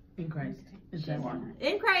 In Christ. In Taiwan.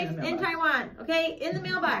 In Christ, in Taiwan, okay? In the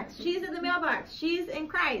mailbox. She's in the mailbox. She's in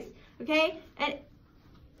Christ, okay? And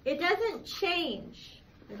it doesn't change,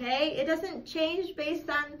 okay? It doesn't change based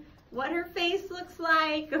on what her face looks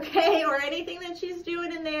like, okay? Or anything that she's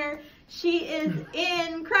doing in there. She is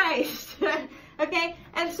in Christ, okay?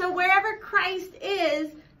 And so wherever Christ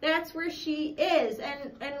is, that's where she is.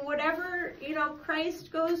 And whatever,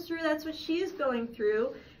 Christ goes through, that's what she's going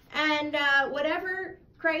through. And whatever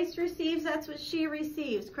Christ receives, that's what she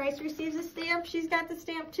receives. Christ receives a stamp, she's got the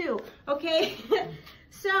stamp too. Okay?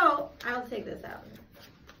 So, I'll take this out.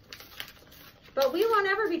 But we won't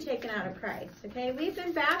ever be taken out of Christ. Okay? We've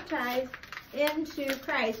been baptized into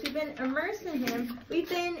Christ. We've been immersed in him. We've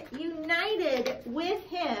been united with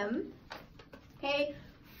him. Okay?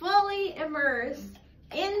 Fully immersed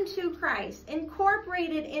into Christ.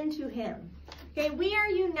 Incorporated into him. Okay? We are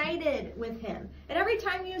united with him. And every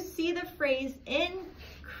time you see the phrase in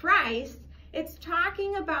Christ, it's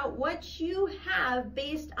talking about what you have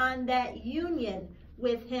based on that union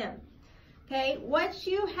with him. Okay, what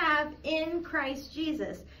you have in Christ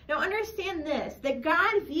Jesus. Now understand this, that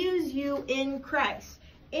God views you in Christ.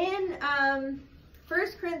 In 1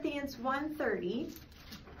 Corinthians 1:30,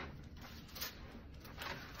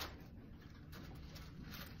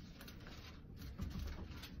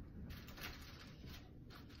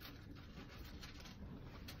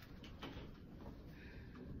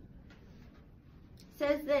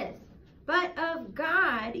 says this, but of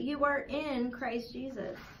God you are in Christ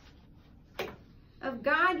Jesus. Of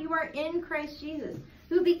God you are in Christ Jesus,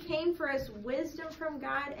 who became for us wisdom from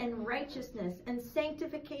God and righteousness and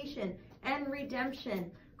sanctification and redemption.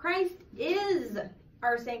 Christ is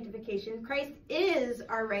our sanctification. Christ is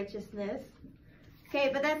our righteousness. Okay,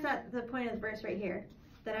 but that's not the point of the verse right here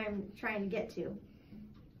that I'm trying to get to.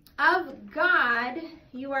 Of God,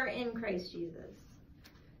 you are in Christ Jesus.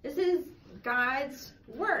 This is God's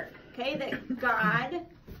work, okay? That God,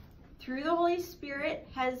 through the Holy Spirit,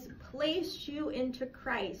 has placed you into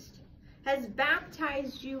Christ, has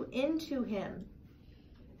baptized you into Him.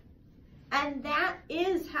 And that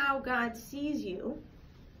is how God sees you.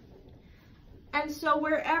 And so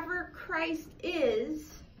wherever Christ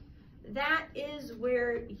is, that is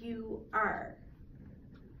where you are.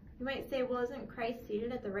 You might say, well, isn't Christ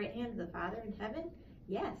seated at the right hand of the Father in heaven?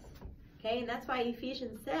 Yes. Okay, and that's why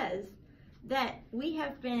Ephesians says that we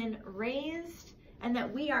have been raised and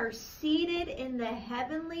that we are seated in the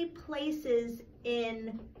heavenly places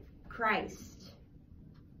in Christ.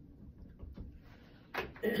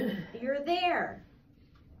 You're there.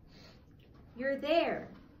 You're there.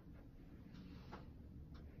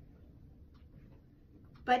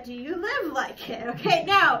 But do you live like it? Okay,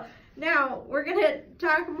 now we're going to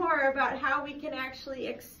talk more about how we can actually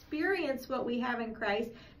experience what we have in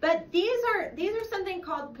Christ. But these are something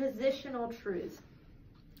called positional truths.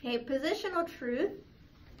 Okay, positional truth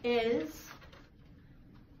is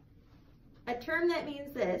a term that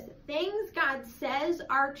means this: things God says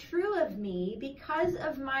are true of me because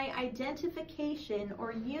of my identification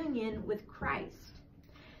or union with Christ.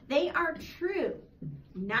 They are true,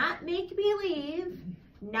 not make-believe,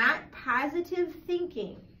 not positive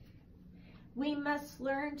thinking. We must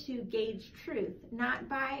learn to gauge truth, not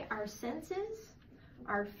by our senses,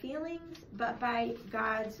 our feelings, but by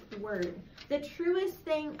God's word. The truest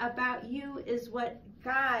thing about you is what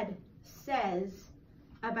God says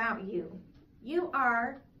about you. You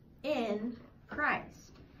are in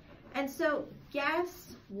Christ. And so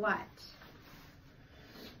guess what?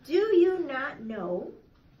 Do you not know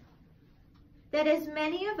that as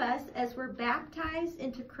many of us as were baptized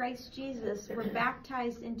into Christ Jesus were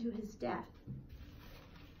baptized into his death?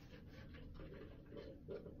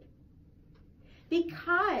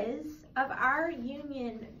 Because of our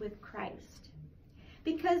union with Christ.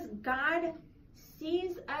 Because God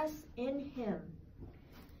sees us in him.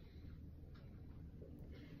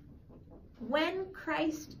 When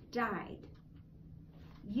Christ died,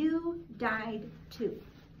 you died too.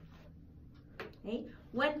 Okay?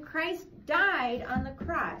 When Christ died on the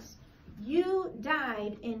cross, you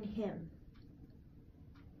died in him.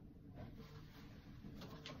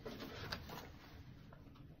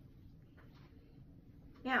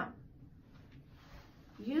 Now,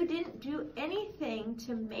 you didn't do anything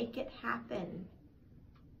to make it happen.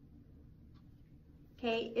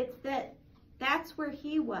 Okay, it's that's where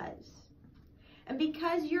he was. And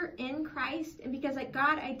because you're in Christ, and because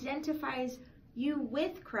God identifies you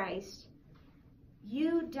with Christ,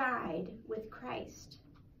 you died with Christ.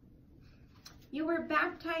 You were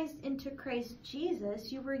baptized into Christ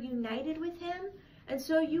Jesus. You were united with him. And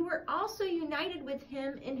so you were also united with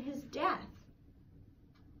him in his death.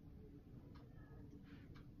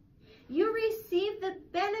 You receive the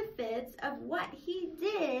benefits of what he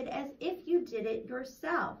did as if you did it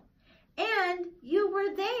yourself. And you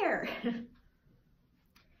were there.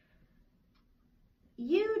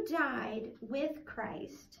 You died with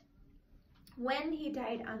Christ when he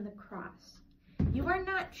died on the cross. You are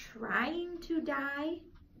not trying to die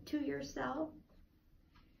to yourself.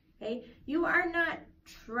 Okay? You are not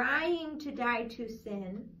trying to die to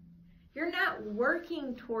sin. You're not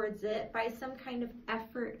working towards it by some kind of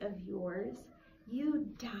effort of yours. You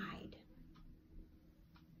died.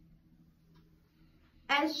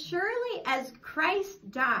 As surely as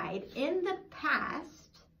Christ died in the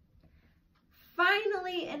past,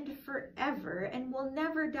 finally and forever, and will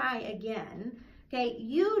never die again, okay,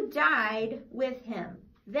 you died with him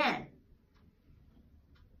then.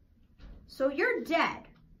 So you're dead.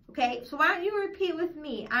 Okay, so why don't you repeat with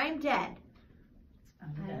me? I'm dead.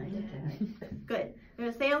 Good. I'm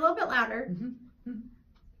going to say it a little bit louder.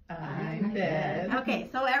 I'm dead. Okay,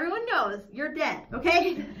 so everyone knows you're dead,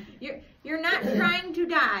 okay? You're not trying to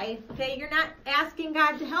die, okay? You're not asking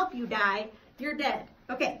God to help you die. You're dead.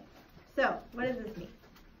 Okay, so what does this mean?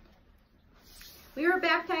 We were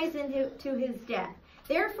baptized into his death.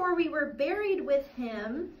 Therefore, we were buried with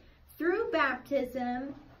him through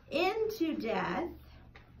baptism into death.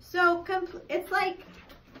 So it's like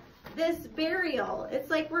this burial. It's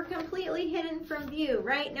like we're completely hidden from view.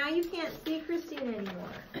 Right now you can't see Christine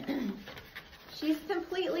anymore. She's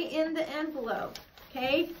completely in the envelope,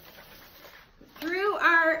 okay? Through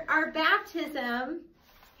our baptism,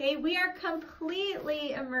 okay, we are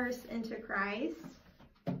completely immersed into Christ,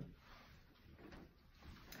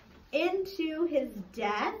 into his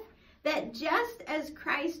death, that just as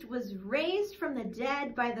Christ was raised from the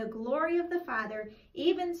dead by the glory of the Father,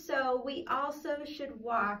 even so we also should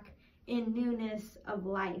walk in newness of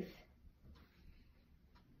life.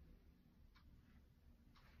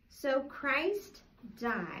 So Christ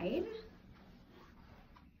died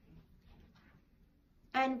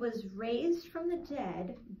and was raised from the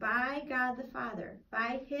dead by God the Father,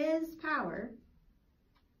 by his power,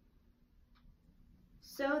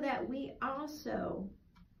 so that we also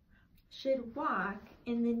should walk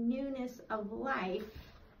in the newness of life.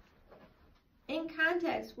 In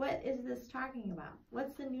context, what is this talking about?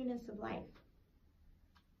 What's the newness of life?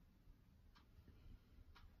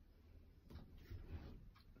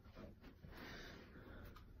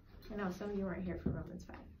 I know some of you weren't here for Romans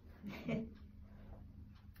 5.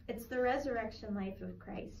 It's the resurrection life of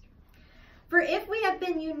Christ. For if we have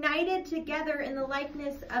been united together in the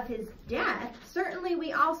likeness of his death, certainly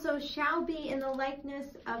we also shall be in the likeness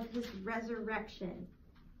of his resurrection.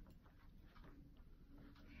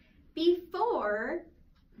 Before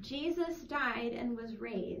Jesus died and was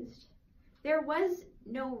raised, there was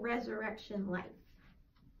no resurrection life.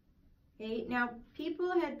 Okay? Now,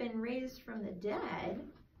 people had been raised from the dead,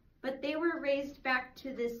 but they were raised back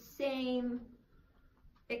to the same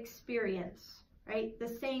experience, right? The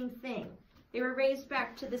same thing. They were raised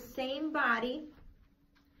back to the same body,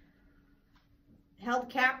 held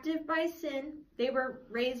captive by sin. They were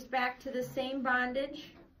raised back to the same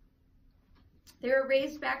bondage. They were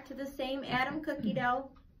raised back to the same Adam cookie dough,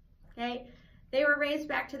 okay? They were raised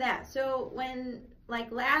back to that. So when,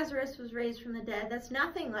 like, Lazarus was raised from the dead, that's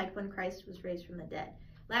nothing like when Christ was raised from the dead.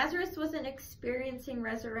 Lazarus wasn't experiencing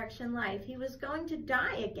resurrection life. He was going to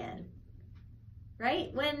die again, right?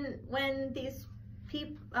 When these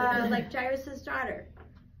people, like Jairus' daughter,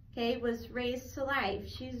 okay, was raised to life.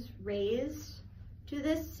 She's raised to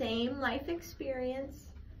this same life experience,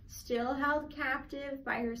 still held captive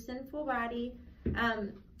by her sinful body,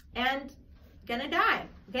 and gonna die,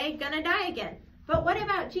 okay, gonna die again. But what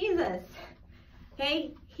about Jesus?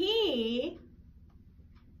 Okay, he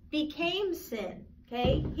became sin,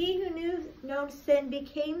 okay? He who knew no sin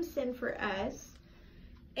became sin for us,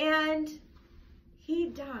 and he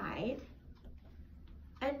died.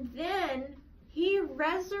 And then he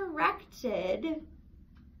resurrected.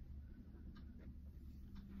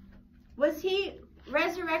 Was he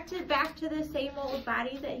resurrected back to the same old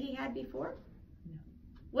body that he had before? No.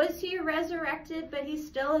 Was he resurrected, but he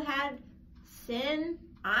still had sin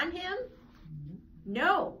on him?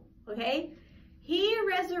 No. Okay? He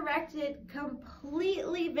resurrected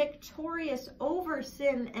completely victorious over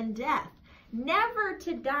sin and death, never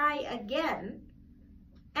to die again.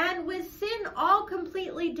 And with sin all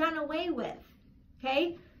completely done away with,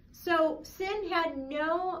 okay? So sin had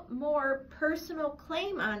no more personal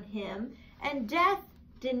claim on him, and death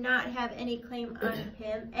did not have any claim on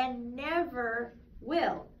him and never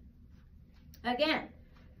will. Again,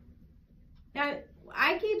 now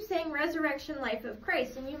I keep saying resurrection life of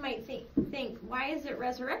Christ, and you might think, why is it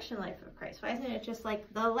resurrection life of Christ? Why isn't it just like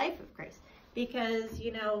the life of Christ? Because,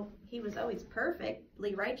 you know, he was always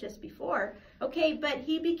perfectly righteous before. Okay, but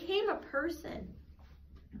he became a person.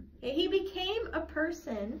 Okay, he became a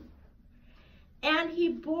person, and he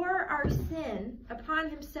bore our sin upon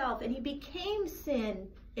himself, and he became sin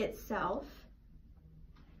itself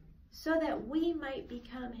so that we might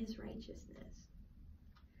become his righteousness.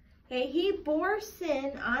 Okay, he bore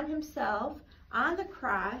sin on himself on the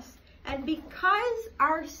cross, and because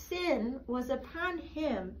our sin was upon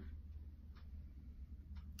him,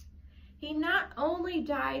 he not only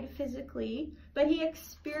died physically, but he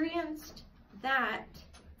experienced that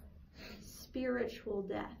spiritual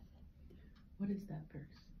death. What is that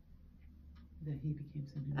verse? That he became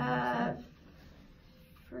sin.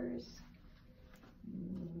 First,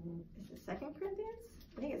 is it 2 Corinthians?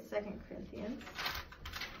 I think it's 2 Corinthians.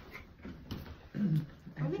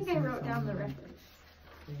 I think I wrote down the reference.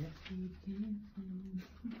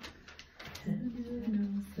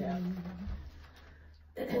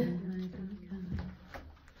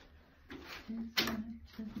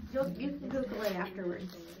 You can Google it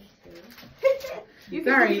afterwards.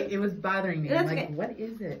 Sorry, it was bothering me. That's I'm like, okay. What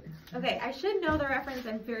is it? Okay, I should know the reference.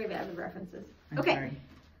 I'm very bad with references. I'm Okay. sorry.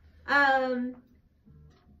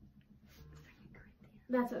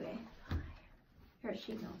 That's okay. Here,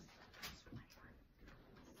 she knows.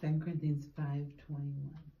 2 Corinthians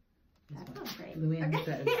 5:21. That sounds great. Luann Okay.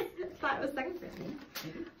 says. Thought it was 2 Corinthians.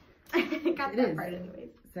 got that part anyways.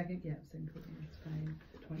 Second Corinthians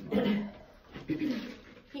 5:21.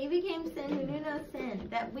 He became sin who knew no sin,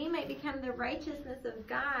 that we might become the righteousness of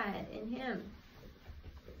God in him.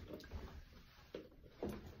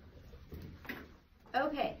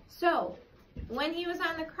 Okay, so when he was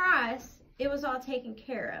on the cross, it was all taken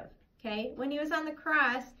care of. Okay, when he was on the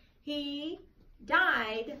cross, he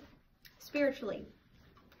died spiritually.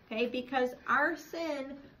 Okay, because our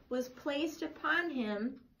sin was placed upon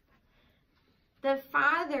him. The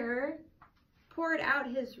Father poured out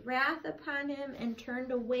his wrath upon him and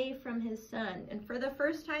turned away from his Son. And for the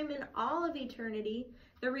first time in all of eternity,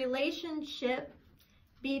 the relationship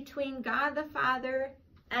between God the Father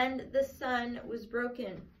and the Son was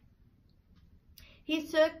broken. He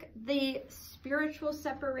took the spiritual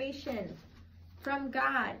separation from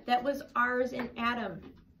God that was ours in Adam,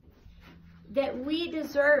 that we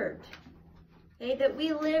deserved, okay, that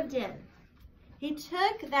we lived in. He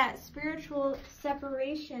took that spiritual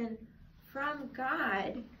separation from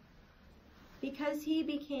God because he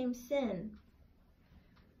became sin.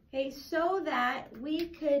 Okay, so that we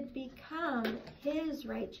could become his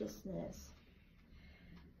righteousness.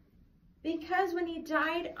 Because when he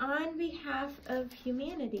died on behalf of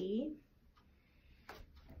humanity,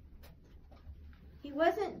 he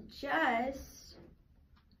wasn't just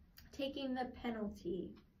taking the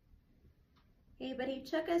penalty, okay, but he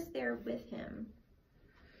took us there with him.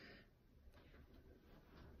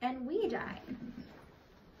 And we died.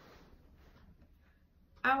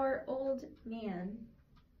 Our old man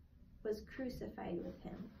was crucified with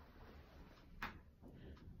him.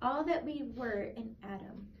 All that we were in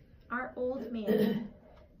Adam, our old man,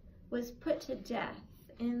 was put to death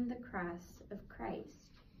in the cross of Christ.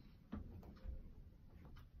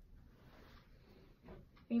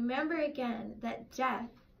 Remember again that death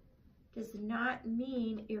does not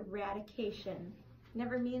mean eradication. It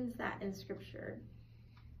never means that in Scripture.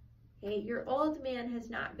 Okay, your old man has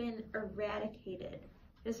not been eradicated.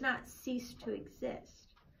 It has not ceased to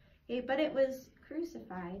exist. Okay, but it was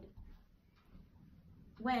crucified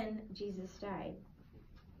when Jesus died.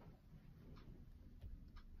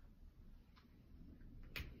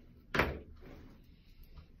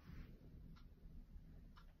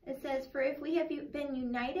 It says, for if we have been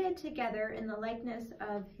united together in the likeness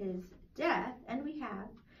of his death, and we have,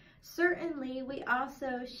 certainly we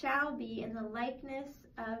also shall be in the likeness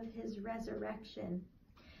of his resurrection.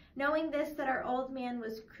 Knowing this, that our old man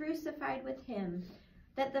was crucified with him,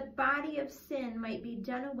 that the body of sin might be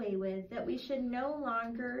done away with, that we should no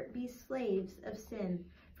longer be slaves of sin.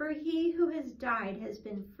 For he who has died has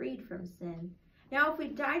been freed from sin. Now if we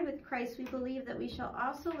died with Christ, we believe that we shall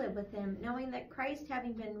also live with him, knowing that Christ,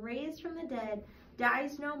 having been raised from the dead,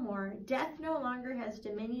 dies no more. Death no longer has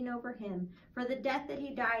dominion over him. For the death that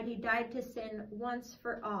he died to sin once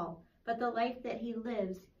for all. But the life that he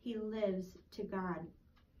lives to God.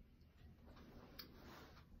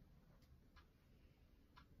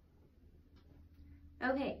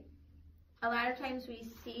 Okay, a lot of times we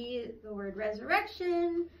see the word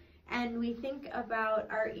resurrection and we think about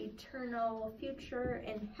our eternal future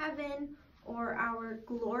in heaven or our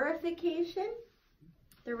glorification,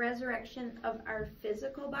 the resurrection of our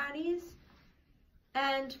physical bodies.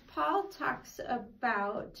 And Paul talks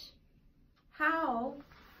about how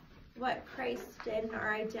what Christ did and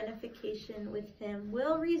our identification with him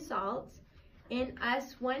will result in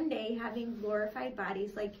us one day having glorified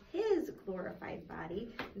bodies like his glorified body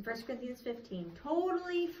in 1 Corinthians 15,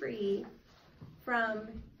 totally free from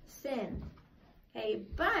sin. Okay,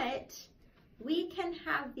 but we can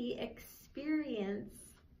have the experience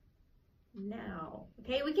now.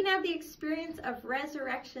 Okay, we can have the experience of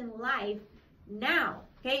resurrection life now.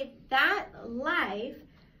 Okay, that life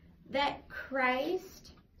that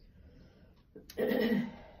Christ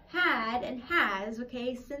had and has,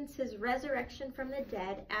 okay, since his resurrection from the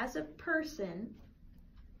dead as a person.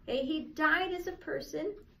 Okay, he died as a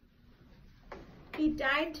person. He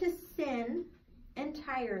died to sin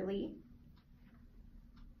entirely.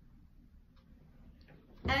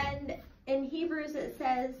 And in Hebrews it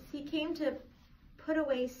says he came to put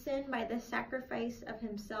away sin by the sacrifice of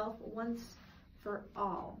himself once for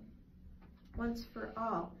all. Once for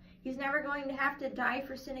all. He's never going to have to die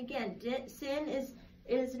for sin again. Sin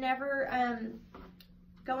is never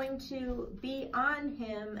going to be on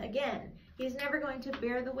him again. He's never going to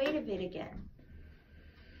bear the weight of it again.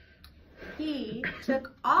 He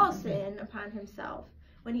took all sin upon himself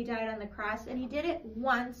when he died on the cross, and he did it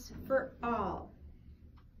once for all.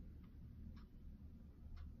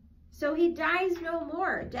 So he dies no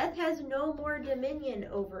more. Death has no more dominion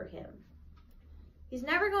over him. He's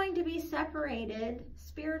never going to be separated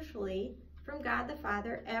spiritually from God the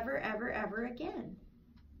Father ever, ever, ever again.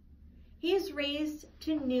 He is raised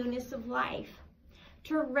to newness of life,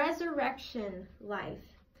 to resurrection life.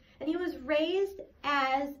 And he was raised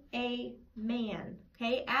as a man,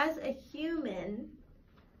 okay, as a human.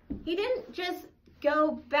 He didn't just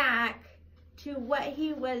go back to what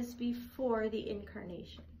he was before the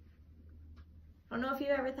incarnation. I don't know if you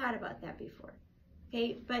ever thought about that before,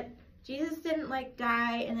 okay, but Jesus didn't like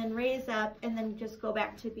die and then raise up and then just go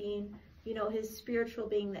back to being, you know, his spiritual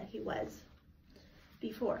being that he was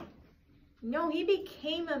before. No, he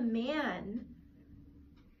became a man.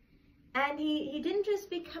 And he didn't just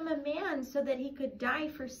become a man so that he could die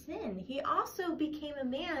for sin. He also became a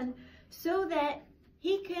man so that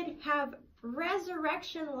he could have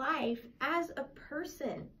resurrection life as a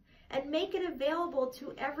person and make it available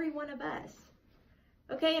to every one of us.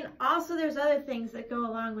 Okay, and also there's other things that go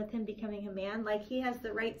along with him becoming a man, like he has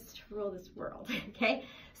the rights to rule this world, okay?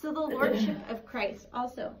 So the lordship of Christ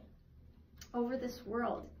also over this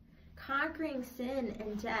world, conquering sin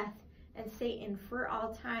and death and Satan for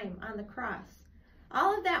all time on the cross.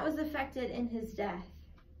 All of that was affected in his death.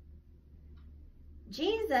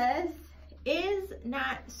 Jesus is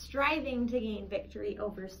not striving to gain victory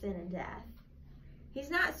over sin and death. He's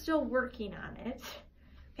not still working on it.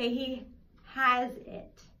 Okay, he has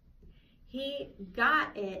it. He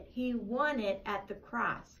got it. He won it at the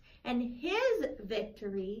cross. And his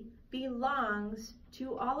victory belongs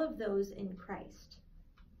to all of those in Christ.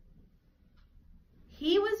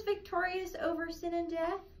 He was victorious over sin and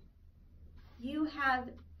death. You have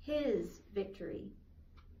his victory.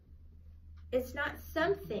 It's not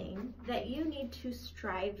something that you need to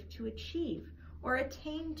strive to achieve or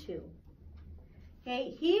attain to. Okay,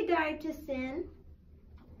 he died to sin.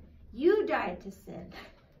 You died to sin.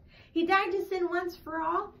 He died to sin once for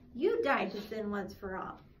all. You died to sin once for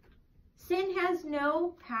all. Sin has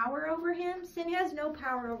no power over him. Sin has no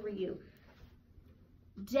power over you.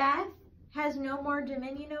 Death has no more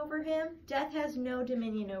dominion over him. Death has no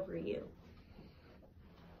dominion over you.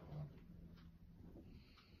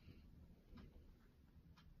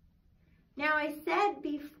 Now, I said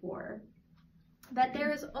before that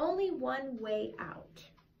there is only one way out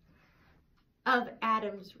of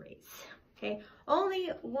Adam's race, okay?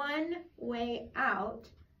 Only one way out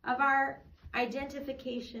of our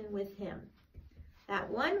identification with him. That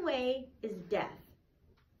one way is death.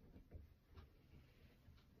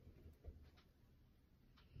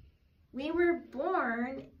 We were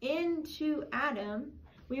born into Adam.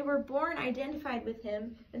 We were born identified with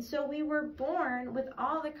him, and so we were born with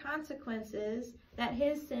all the consequences that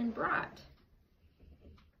his sin brought.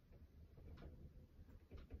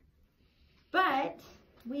 But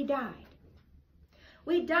we died.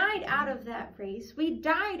 We died out of that race. We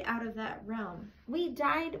died out of that realm. We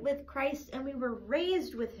died with Christ, and we were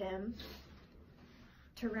raised with him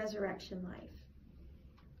to resurrection life.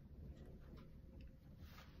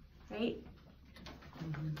 Right?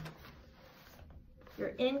 Mm-hmm. You're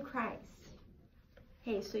in Christ.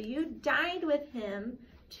 Okay, so you died with him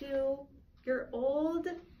to your old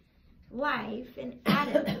life in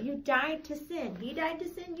Adam. You died to sin. He died to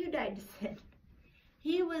sin. You died to sin.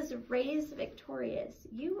 He was raised victorious.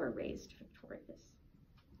 You were raised victorious.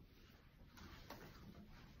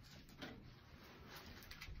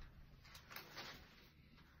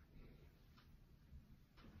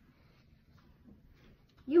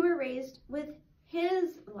 You were raised with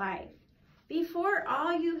his life. Before,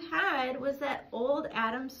 all you had was that old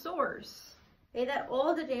Adam source. Okay, that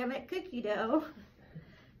old Adamic cookie dough.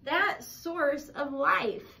 That source of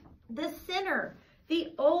life. The sinner.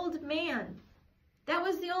 The old man. That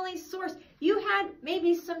was the only source. You had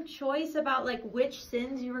maybe some choice about like which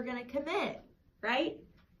sins you were going to commit, right?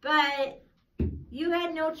 But you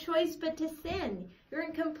had no choice but to sin. You're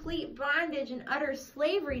in complete bondage and utter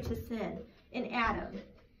slavery to sin in Adam.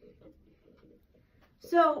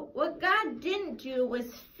 So what God didn't do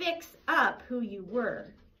was fix up who you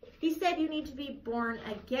were. He said you need to be born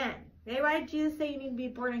again. Okay, why did Jesus say you need to be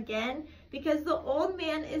born again? Because the old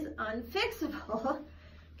man is unfixable.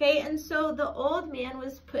 Okay, and so the old man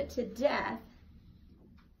was put to death.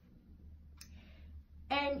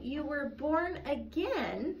 And you were born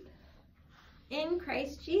again in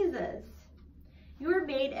Christ Jesus. You were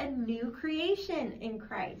made a new creation in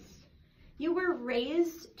Christ. You were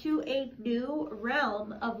raised to a new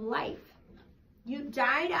realm of life. You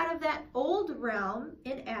died out of that old realm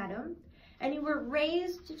in Adam, and you were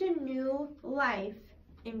raised to new life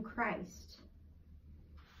in Christ.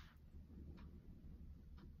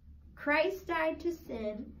 Christ died to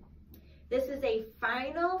sin. This is a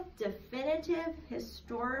final, definitive,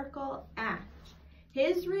 historical act.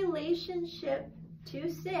 His relationship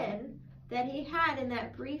to sin that he had in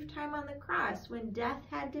that brief time on the cross when death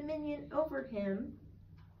had dominion over him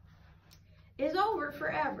is over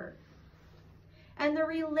forever. And the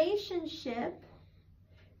relationship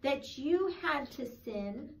that you had to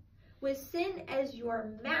sin, with sin as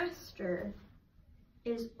your master,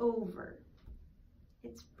 is over.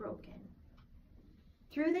 It's broken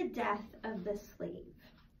through the death of the slave.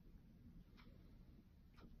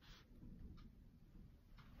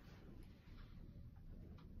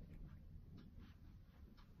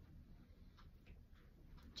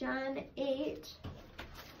 John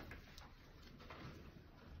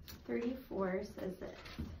 8:34 says this.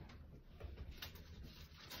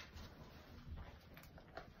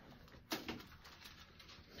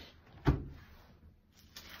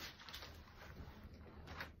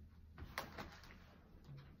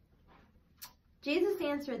 Jesus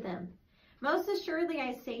answered them, "Most assuredly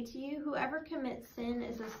I say to you, whoever commits sin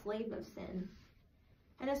is a slave of sin.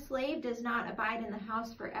 And a slave does not abide in the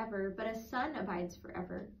house forever, but a son abides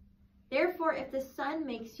forever. Therefore, if the Son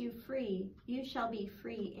makes you free, you shall be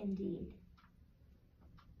free indeed."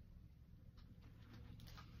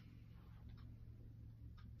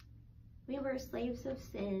 We were slaves of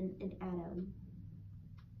sin in Adam,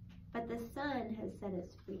 but the Son has set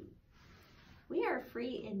us free. We are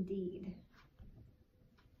free indeed.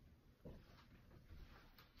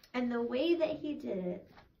 And the way that he did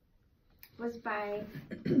it was by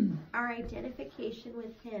our identification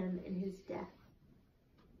with him in his death.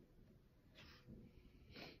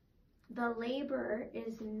 The labor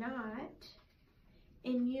is not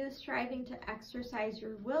in you striving to exercise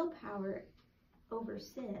your willpower over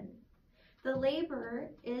sin. The labor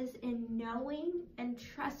is in knowing and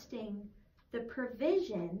trusting the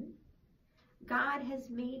provision God has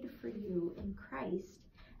made for you in Christ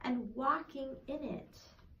and walking in it.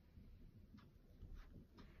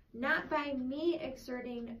 Not by me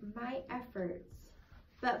exerting my efforts,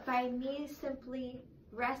 but by me simply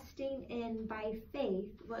resting in, by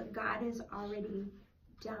faith, what God has already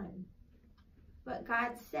done. What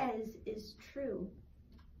God says is true.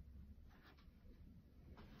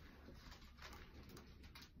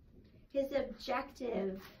 His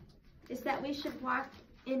objective is that we should walk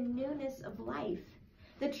in newness of life,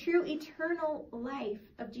 the true eternal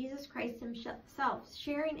life of Jesus Christ himself,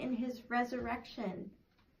 sharing in his resurrection.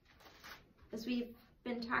 As we've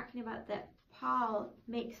been talking about, that Paul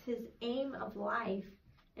makes his aim of life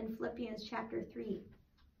in Philippians chapter 3.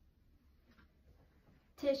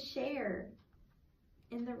 To share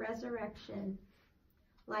in the resurrection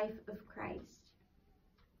life of Christ.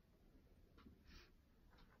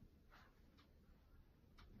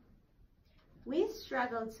 We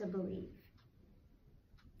struggle to believe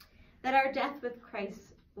that our death with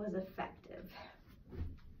Christ was effective.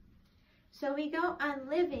 So we go on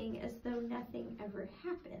living as though nothing ever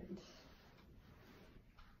happened.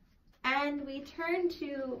 And we turn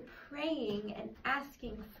to praying and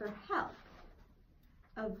asking for help,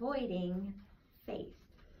 avoiding faith.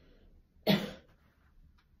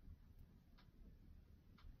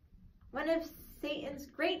 One of Satan's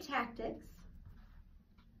great tactics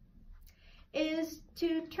is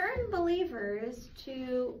to turn believers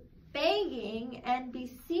to begging and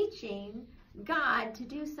beseeching God to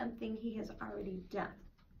do something he has already done.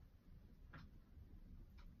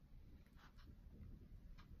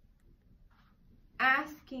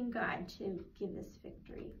 Asking God to give us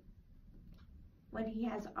victory when he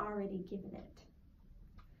has already given it.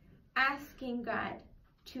 Asking God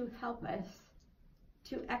to help us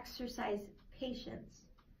to exercise patience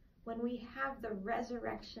when we have the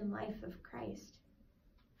resurrection life of Christ.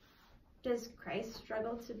 Does Christ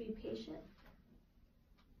struggle to be patient?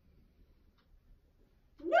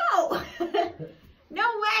 No! No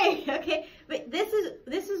way! Okay, but this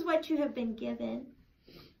is what you have been given,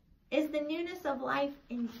 is the newness of life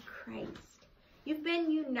in Christ. You've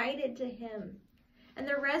been united to him. And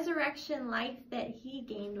the resurrection life that he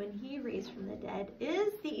gained when he raised from the dead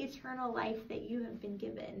is the eternal life that you have been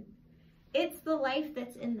given. It's the life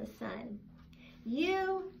that's in the Son.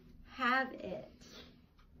 You have it.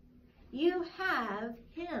 You have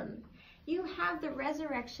him. You have the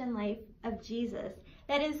resurrection life of Jesus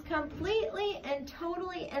that is completely and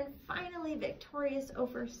totally and finally victorious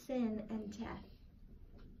over sin and death.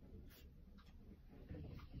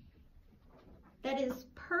 That is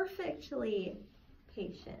perfectly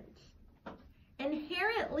patient,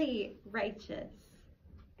 inherently righteous,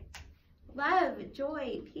 love,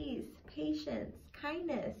 joy, peace, patience,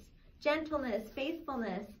 kindness, gentleness,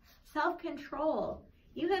 faithfulness, self-control.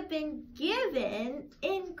 You have been given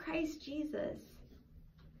in Christ Jesus.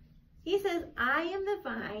 He says, I am the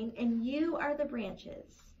vine and you are the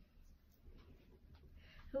branches.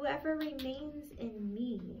 Whoever remains in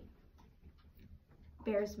me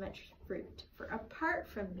bears much fruit, for apart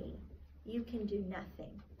from me, you can do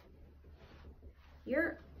nothing.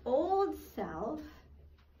 Your old self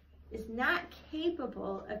is not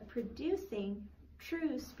capable of producing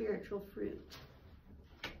true spiritual fruit.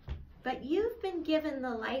 But you've been given the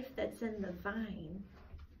life that's in the vine.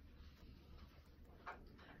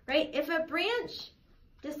 Right? If a branch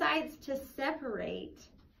decides to separate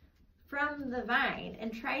from the vine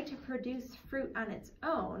and try to produce fruit on its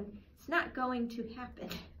own, it's not going to happen.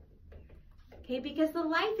 Okay? Because the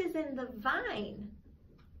life is in the vine.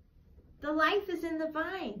 The life is in the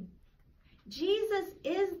vine. Jesus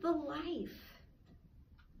is the life.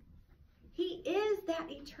 He is that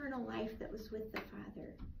eternal life that was with the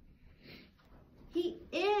Father. He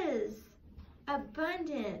is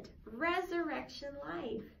abundant resurrection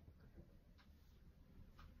life.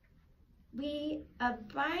 We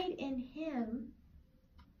abide in him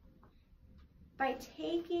by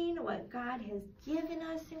taking what God has given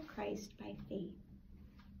us in Christ by faith,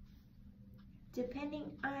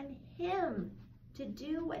 depending on him to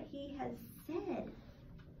do what he has said,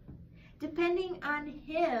 depending on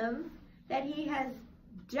him that he has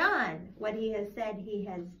done what he has said he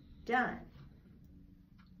has done.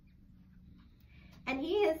 And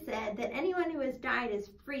he has said that anyone who has died is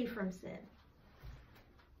free from sin.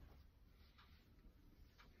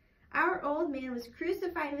 Our old man was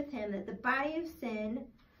crucified with him that the body of sin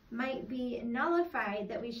might be nullified,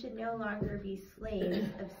 that we should no longer be slaves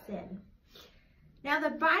of sin. Now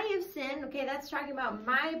the body of sin, okay, that's talking about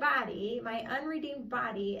my body, my unredeemed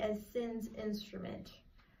body as sin's instrument,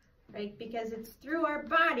 right? Because it's through our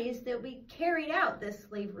bodies that we carried out this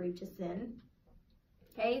slavery to sin,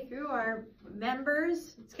 okay, through our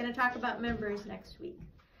members. It's going to talk about members next week.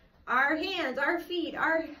 Our hands, our feet,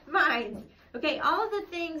 our minds, okay, all of the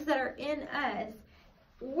things that are in us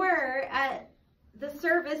were at the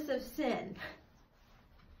service of sin.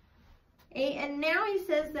 Okay, and now he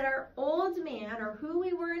says that our old man, or who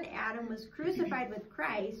we were in Adam, was crucified with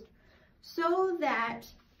Christ so that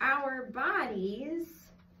our bodies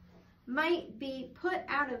might be put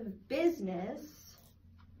out of business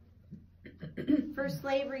for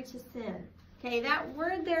slavery to sin. Okay, that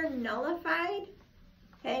word there, nullified,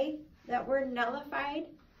 okay, that word nullified,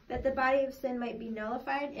 that the body of sin might be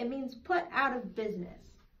nullified, it means put out of business,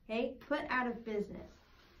 okay, put out of business.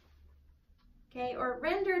 Okay, or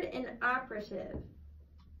rendered inoperative.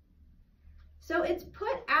 So it's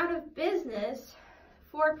put out of business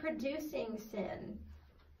for producing sin.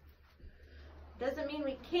 Doesn't mean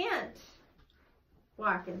we can't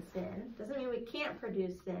walk in sin. Doesn't mean we can't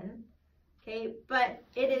produce sin. Okay, but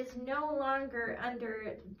it is no longer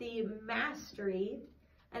under the mastery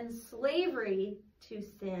and slavery to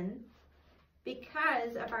sin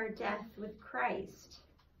because of our death with Christ.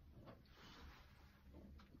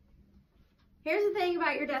 Here's the thing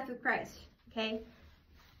about your death with Christ, okay?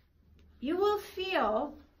 You will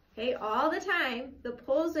feel, okay, all the time, the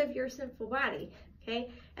pulls of your sinful body,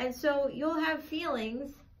 okay? And so you'll have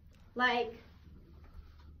feelings like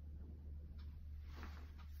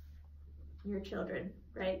your children,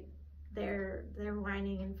 right? They're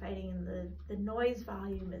whining and fighting, and the noise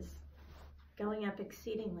volume is going up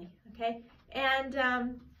exceedingly, okay?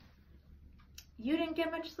 And you didn't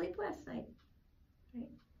get much sleep last night, right?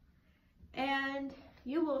 And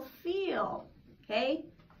you will feel, okay?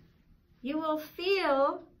 You will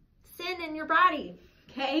feel sin in your body,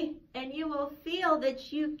 okay? And you will feel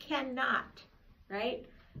that you cannot, right?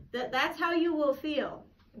 That's how you will feel,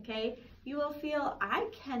 okay? You will feel, I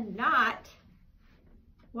cannot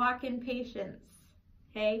walk in patience,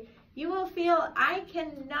 okay? You will feel, I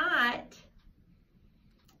cannot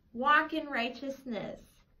walk in righteousness.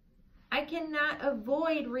 I cannot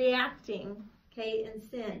avoid reacting, okay, in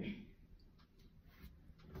sin.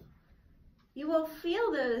 You will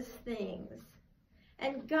feel those things.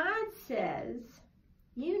 And God says,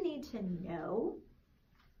 you need to know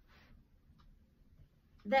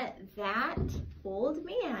that that old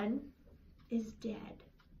man is dead.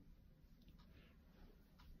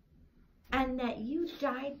 And that you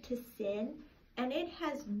died to sin, and it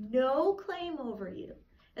has no claim over you.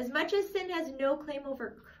 As much as sin has no claim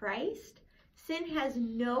over Christ, sin has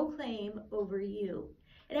no claim over you.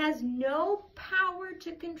 It has no power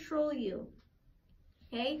to control you.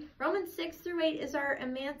 Okay? Romans 6-8 is our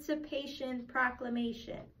emancipation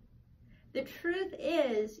proclamation. The truth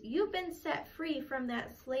is, you've been set free from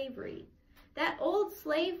that slavery. That old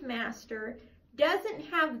slave master doesn't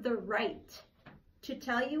have the right to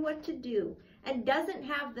tell you what to do and doesn't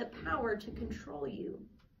have the power to control you.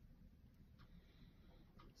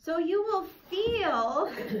 So you will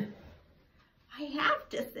feel, I have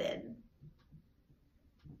to sin.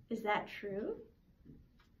 Is that true?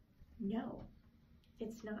 No,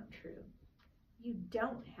 it's not true. You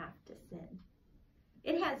don't have to sin.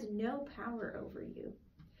 It has no power over you.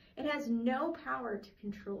 It has no power to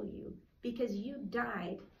control you because you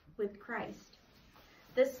died with Christ.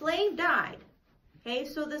 The slave died. Okay,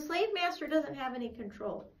 so the slave master doesn't have any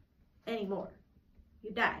control anymore.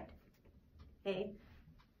 You died. Okay?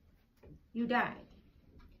 You died.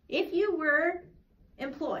 If you were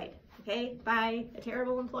employed, okay, by a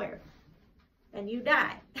terrible employer, and you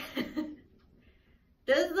die,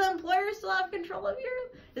 does the employer still have control of you?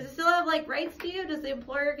 Does it still have like rights to you? Does the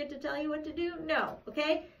employer get to tell you what to do? No,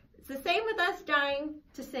 okay? It's the same with us dying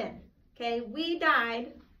to sin, okay? We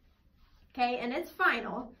died, okay, and it's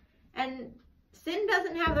final, and sin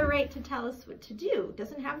doesn't have the right to tell us what to do. It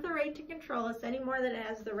doesn't have the right to control us any more than it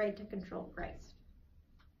has the right to control Christ.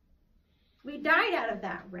 We died out of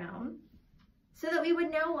that realm so that we would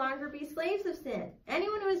no longer be slaves of sin.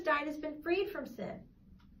 Anyone who has died has been freed from sin.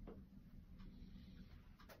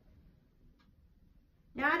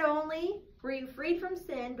 Not only were you freed from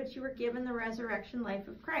sin, but you were given the resurrection life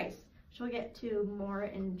of Christ, which we'll get to more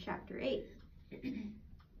in chapter 8.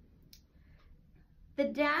 The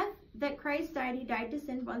death that Christ died, he died to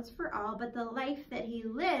sin once for all, but the life that he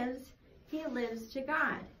lives to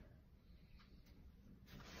God.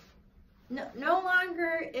 No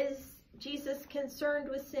longer is Jesus concerned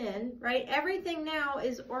with sin, right? Everything now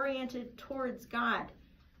is oriented towards God.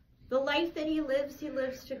 The life that he lives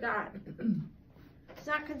to God. He's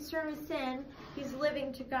not concerned with sin, he's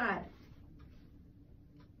living to God.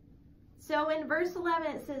 So in verse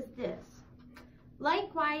 11 it says this,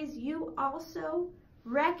 likewise you also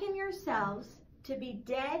reckon yourselves to be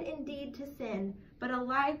dead indeed to sin, but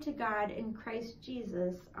alive to God in Christ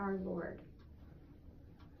Jesus our Lord.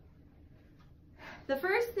 The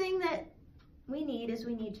first thing that we need is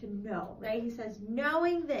we need to know, right? He says,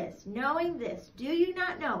 knowing this, do you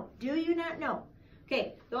not know? Do you not know?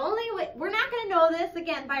 Okay, the only way, we're not going to know this,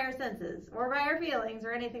 again, by our senses or by our feelings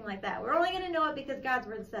or anything like that. We're only going to know it because God's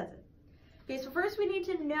word says it. Okay, so first we need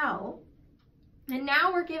to know, and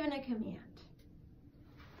now we're given a command.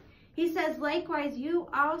 He says, likewise, you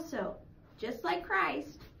also, just like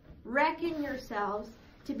Christ, reckon yourselves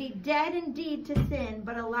to be dead indeed to sin,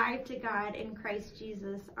 but alive to God in Christ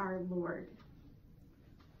Jesus our Lord.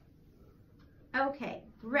 Okay,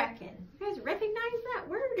 reckon. You guys recognize that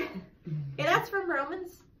word? Okay, that's from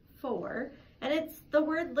Romans 4, and it's the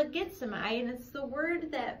word logizomai, and it's the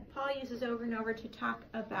word that Paul uses over and over to talk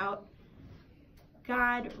about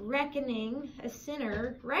God reckoning a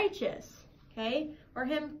sinner righteous, okay? Or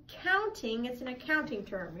him counting, it's an accounting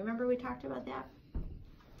term. Remember we talked about that?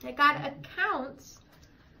 That God accounts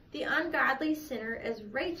the ungodly sinner as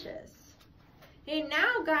righteous. And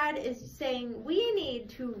now God is saying we need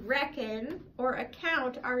to reckon or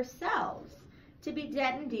account ourselves to be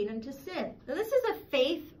dead indeed unto sin. Now this is a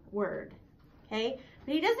faith word, okay?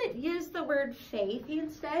 But he doesn't use the word faith. He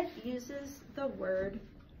instead uses the word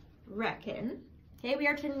reckon. Okay, we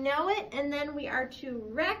are to know it and then we are to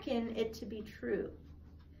reckon it to be true.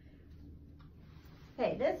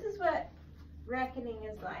 Okay, this is what reckoning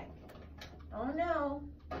is like. Oh no,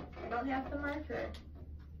 I don't have the marker.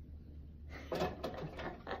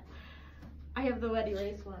 I have the wet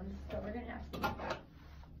erase ones, so we're going to have some.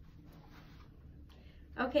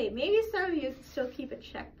 Okay, maybe some of you still keep a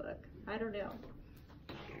checkbook. I don't know.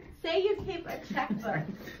 Say you keep a checkbook,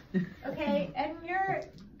 okay, and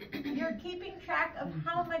you're keeping track of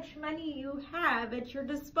how much money you have at your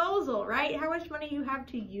disposal, right? How much money you have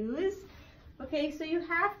to use. Okay, so you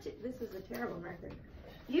have to, this is a terrible marker.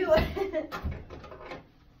 You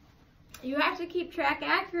have to keep track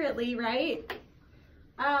accurately, right?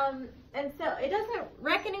 And so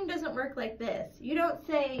reckoning doesn't work like this. You don't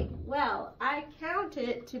say, well, I count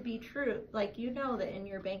it to be true. Like, you know that in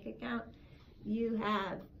your bank account, you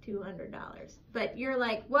have $200. But you're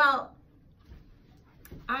like, well,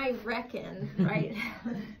 I reckon, right?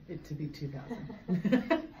 It to be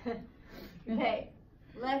 2,000. Okay,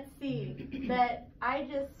 let's see that I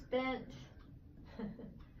just spent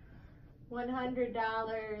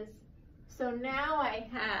 $100. So now I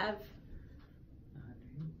have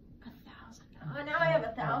 $1,000. Oh, now I have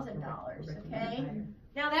 $1,000, okay?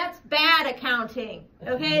 Now that's bad accounting,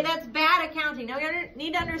 okay? That's bad accounting. Now you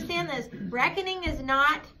need to understand this. Reckoning is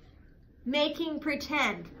not making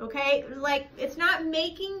pretend, okay? Like, it's not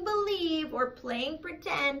making believe or playing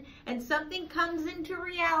pretend and something comes into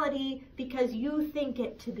reality because you think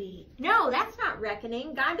it to be. No, that's not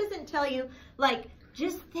reckoning. God doesn't tell you, like,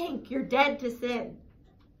 just think you're dead to sin,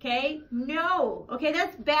 okay? No, okay,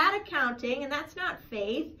 that's bad accounting and that's not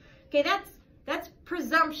faith. Okay, That's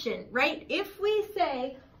presumption, right? If we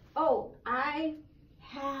say, oh, I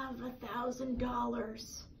have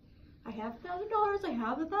 $1,000. I have $1,000. I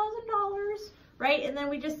have $1,000. Right? And then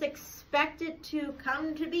we just expect it to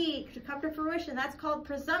come to fruition. That's called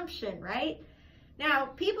presumption, right? Now,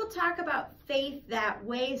 people talk about faith that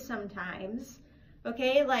way sometimes.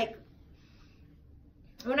 Okay? Like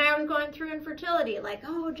when I was going through infertility, like,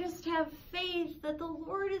 oh, just have faith that the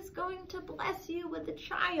Lord is going to bless you with a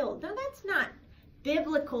child. No, that's not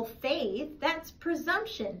biblical faith. That's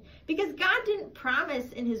presumption, because God didn't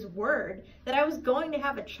promise in his word that I was going to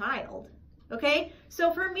have a child. Okay?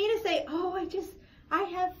 So for me to say, oh, I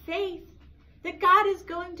have faith that God is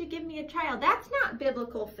going to give me a child, that's not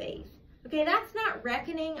biblical faith. Okay? That's not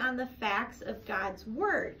reckoning on the facts of God's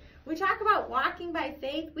word. We talk about walking by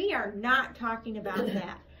faith. We are not talking about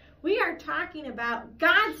that. We are talking about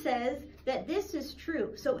God says that this is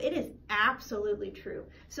true. So it is absolutely true.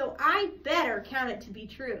 So I better count it to be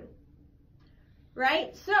true.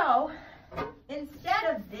 Right? So instead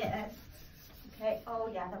of this, okay, oh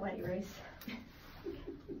yeah, the wet erase.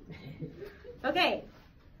 Okay,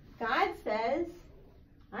 God says,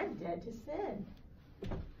 I'm dead to sin.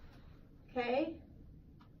 Okay?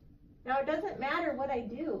 Now it doesn't matter what I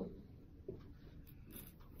do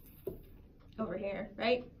over here,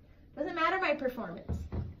 right? Doesn't matter my performance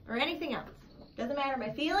or anything else. Doesn't matter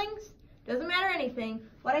my feelings. Doesn't matter anything.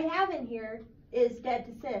 What I have in here is dead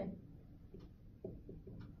to sin.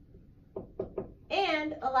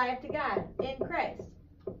 And alive to God in Christ.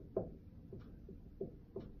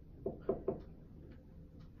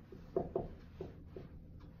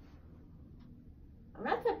 I'm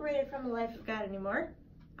not separated from the life of God anymore.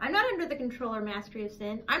 I'm not under the control or mastery of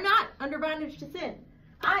sin. I'm not under bondage to sin.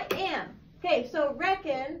 I am. Okay, so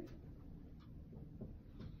reckon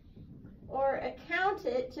or account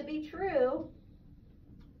it to be true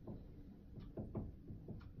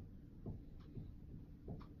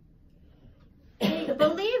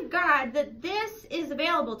believe God that this is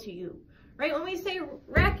available to you. Right? When we say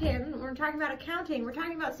reckon, we're talking about accounting. We're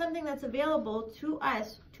talking about something that's available to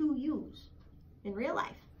us to use in real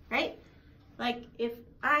life, right? Like if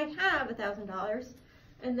I have $1,000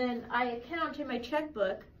 and then I account in my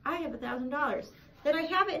checkbook, I have $1,000. Then I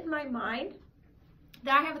have it in my mind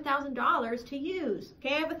that I have $1,000 to use.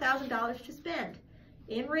 Okay, I have $1,000 to spend.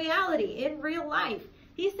 In reality, in real life.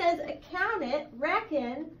 He says, account it,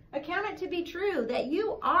 reckon, account it to be true, that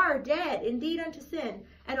you are dead indeed unto sin,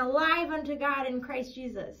 and alive unto God in Christ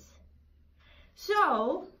Jesus.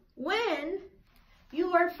 So, when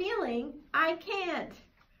you are feeling, I can't,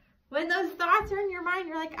 when those thoughts are in your mind,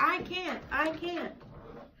 you're like, I can't.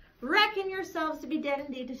 Reckon yourselves to be dead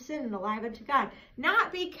indeed to sin and alive unto God.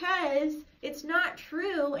 Not because it's not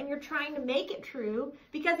true and you're trying to make it true,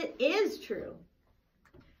 because it is true.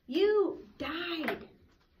 You died.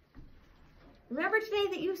 Remember today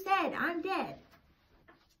that you said, I'm dead.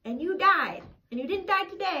 And you died. And you didn't die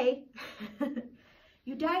today.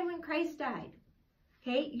 You died when Christ died.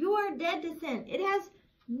 Okay? You are dead to sin. It has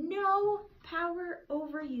no power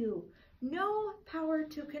over you. No power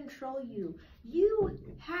to control you. You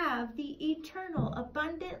have the eternal,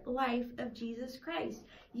 abundant life of Jesus Christ.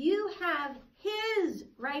 You have his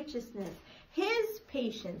righteousness, his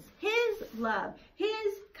patience, his love, his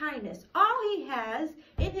kindness. All he has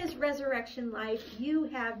in his resurrection life, you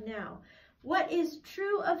have now. What is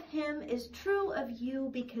true of him is true of you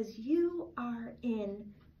because you are in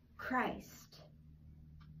Christ.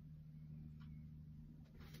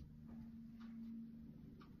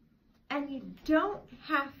 And you don't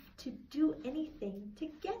have to do anything to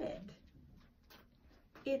get it.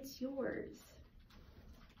 It's yours.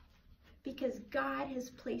 Because God has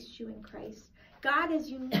placed you in Christ. God has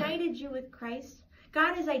united you with Christ.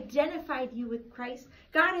 God has identified you with Christ.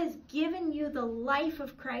 God has given you the life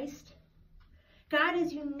of Christ. God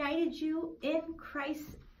has united you in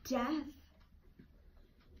Christ's death.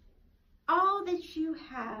 All that you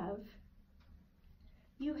have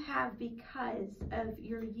because of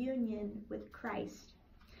your union with Christ,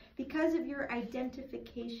 because of your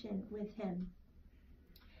identification with him.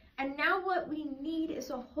 And now what we need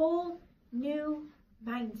is a whole new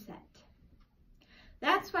mindset.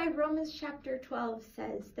 That's why Romans chapter 12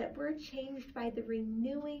 says that we're changed by the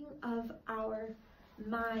renewing of our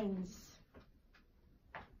minds.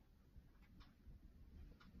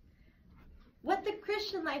 What the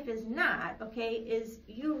Christian life is not, okay, is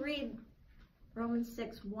you read Romans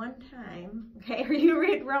 6 one time, okay, or you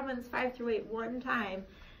read Romans 5 through 8 one time,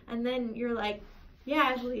 and then you're like,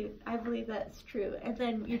 yeah, I believe that's true. And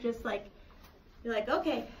then you're like,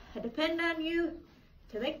 okay, I depend on you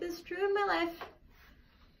to make this true in my life.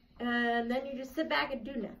 And then you just sit back and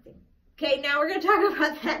do nothing. Okay, now we're going to talk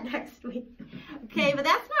about that next week. Okay, but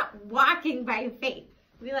that's not walking by faith.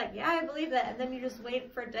 Be like, yeah, I believe that, and then you just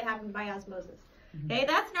wait for it to happen by osmosis. Okay,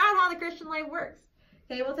 that's not how the Christian life works.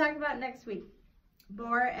 Okay, we'll talk about it next week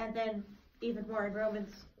more, and then even more in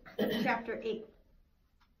Romans chapter 8.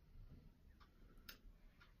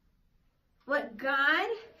 What God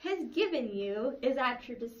has given you is at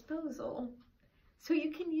your disposal, so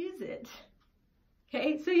you can use it.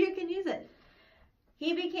 Okay, so you can use it.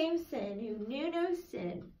 He became sin who knew no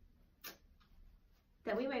sin,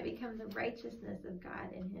 that we might become the righteousness of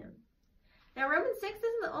God in him. Now, Romans 6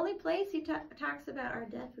 isn't the only place he talks about our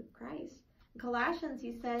death with Christ. In Colossians,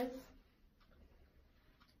 he says,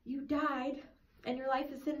 you died, and your life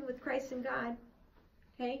is hidden with Christ in God.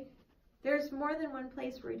 Okay? There's more than one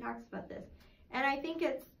place where he talks about this. And I think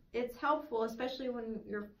it's helpful, especially when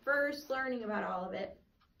you're first learning about all of it,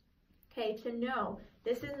 okay, to know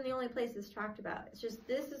this isn't the only place it's talked about. It's just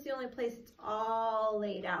this is the only place it's all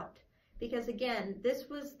laid out. Because again, this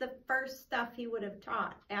was the first stuff he would have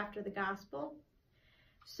taught after the gospel.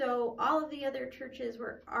 So all of the other churches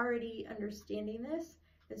were already understanding this.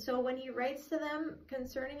 And so when he writes to them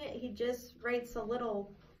concerning it, he just writes a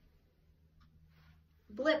little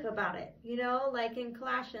blip about it. You know, like in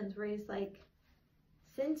Colossians where he's like,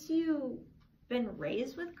 since you've been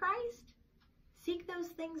raised with Christ, seek those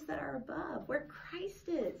things that are above, where Christ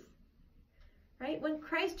is. Right? When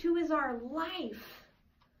Christ, who is our life,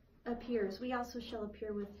 appears, we also shall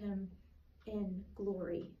appear with him in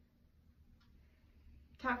glory.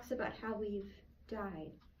 Talks about how we've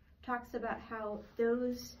died. Talks about how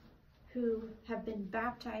those who have been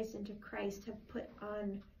baptized into Christ have put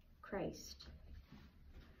on Christ.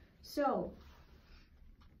 So,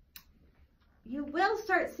 you will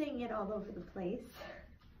start seeing it all over the place.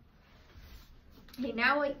 Okay,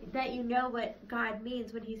 now that you know what God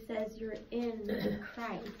means when he says you're in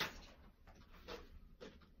Christ,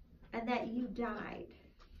 and that you died.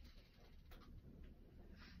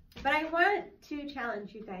 But I want to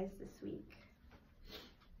challenge you guys this week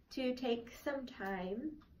to take some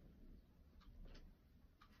time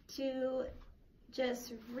to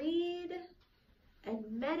just read and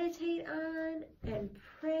meditate on and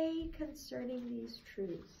pray concerning these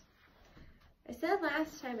truths. I said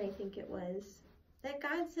last time, I think it was, that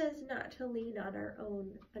God says not to lean on our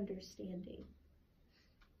own understanding.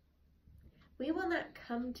 We will not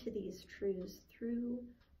come to these truths through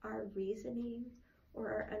our reasoning or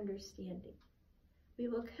our understanding. We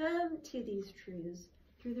will come to these truths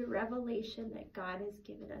through the revelation that God has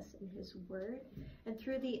given us in his word and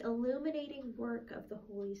through the illuminating work of the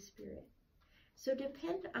Holy Spirit. So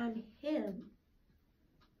depend on him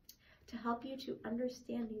to help you to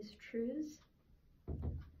understand these truths,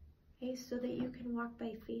 okay, so that you can walk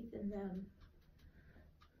by faith in them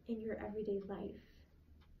in your everyday life.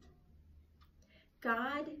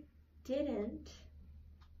 God didn't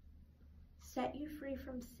set you free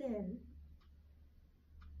from sin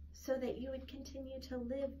so that you would continue to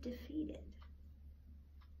live defeated.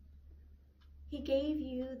 He gave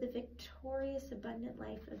you the victorious, abundant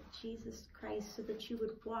life of Jesus Christ so that you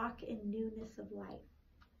would walk in newness of life.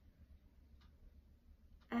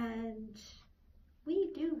 And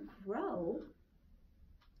we do grow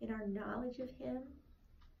in our knowledge of him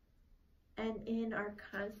and in our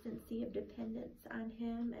constancy of dependence on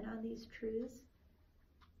him and on these truths.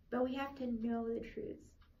 But we have to know the truths.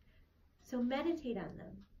 So meditate on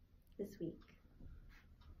them this week.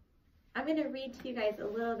 I'm going to read to you guys a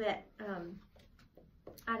little bit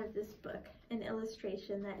out of this book, an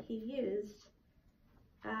illustration that he used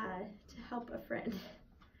to help a friend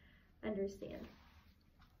understand.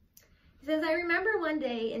 He says, I remember one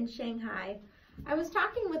day in Shanghai, I was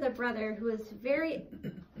talking with a brother who was very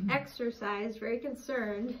exercised, very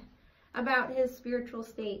concerned about his spiritual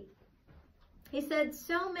state. He said,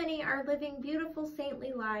 so many are living beautiful,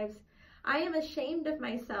 saintly lives. I am ashamed of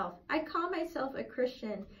myself. I call myself a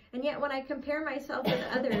Christian, and yet when I compare myself with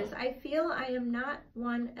others, I feel I am not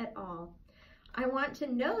one at all. I want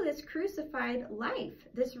to know this crucified life,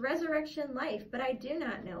 this resurrection life, but I do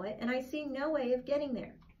not know it, and I see no way of getting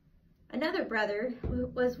there. Another brother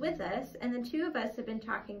was with us, and the two of us had been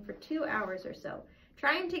talking for 2 hours or so,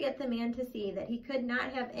 trying to get the man to see that he could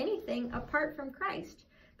not have anything apart from Christ,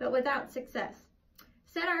 but without success.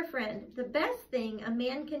 Said our friend, the best thing a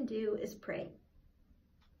man can do is pray.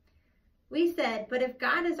 We said, but if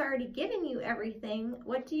God has already given you everything,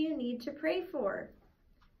 what do you need to pray for?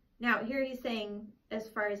 Now, here he's saying, as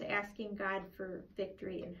far as asking God for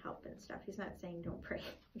victory and help and stuff, he's not saying don't pray.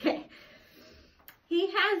 Okay. He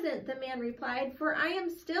hasn't, the man replied, for I am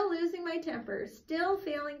still losing my temper, still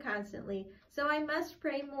failing constantly, so I must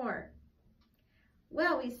pray more.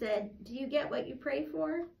 Well, we said, do you get what you pray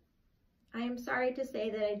for? I am sorry to say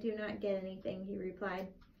that I do not get anything, he replied.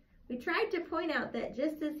 We tried to point out that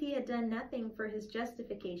just as he had done nothing for his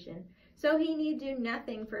justification, so he need do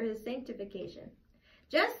nothing for his sanctification.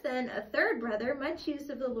 Just then, a third brother, much used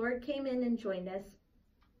of the Lord, came in and joined us.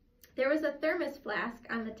 There was a thermos flask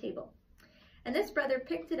on the table, and this brother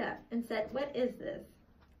picked it up and said, "What is this?"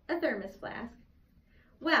 "A thermos flask."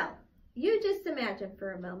 "Well, you just imagine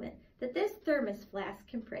for a moment that this thermos flask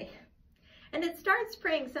can pray. And it starts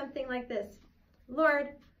praying something like this: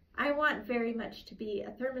 Lord, I want very much to be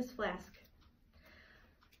a thermos flask.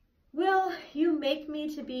 Will you make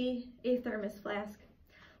me to be a thermos flask?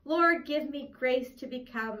 Lord, give me grace to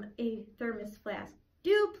become a thermos flask.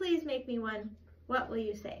 Do please make me one. What will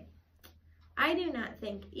you say?" "I do not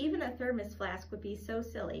think even a thermos flask would be so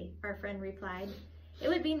silly," our friend replied. "It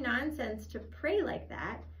would be nonsense to pray like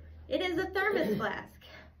that. It is a thermos flask."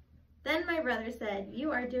 Then my brother said,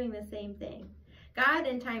 "You are doing the same thing. God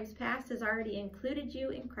in times past has already included you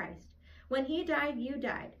in Christ. When he died, you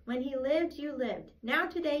died. When he lived, you lived. Now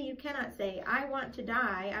today you cannot say, I want to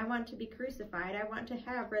die, I want to be crucified, I want to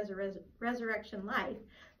have resurrection life.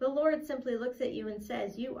 The Lord simply looks at you and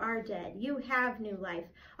says, you are dead. You have new life.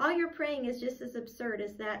 All your praying is just as absurd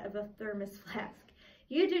as that of a thermos flask.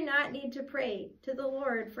 You do not need to pray to the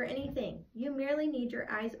Lord for anything. You merely need your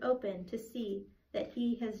eyes open to see that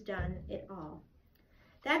he has done it all."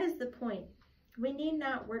 That is the point. We need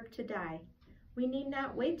not work to die. We need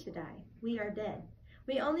not wait to die. We are dead.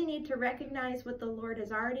 We only need to recognize what the Lord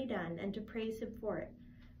has already done and to praise him for it.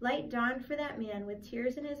 Light dawned for that man. With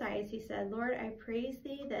tears in his eyes, he said, "Lord, I praise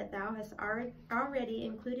thee that thou hast already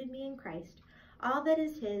included me in Christ. All that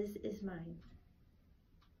is his is mine."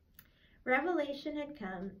 Revelation had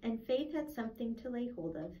come, and faith had something to lay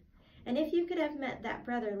hold of. And if you could have met that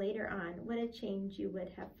brother later on, what a change you would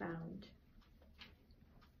have found.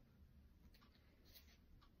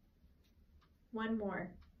 One more.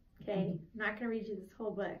 Okay, I'm not going to read you this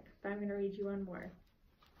whole book, but I'm going to read you one more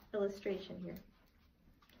illustration here.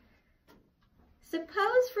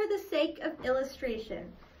 Suppose, for the sake of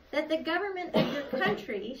illustration, that the government of your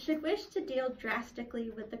country should wish to deal drastically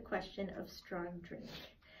with the question of strong drink,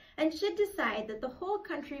 and should decide that the whole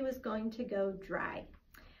country was going to go dry.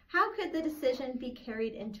 How could the decision be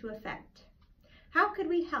carried into effect? How could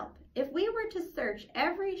we help if we were to search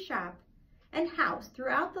every shop and house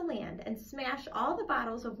throughout the land and smash all the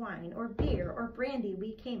bottles of wine or beer or brandy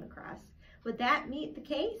we came across? Would that meet the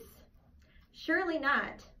case? Surely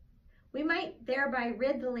not. We might thereby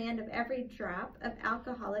rid the land of every drop of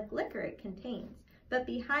alcoholic liquor it contains, but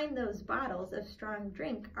behind those bottles of strong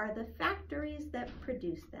drink are the factories that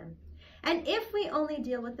produce them. And if we only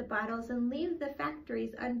deal with the bottles and leave the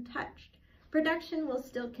factories untouched, production will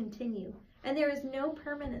still continue, and there is no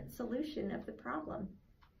permanent solution of the problem.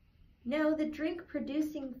 No, the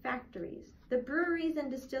drink-producing factories, the breweries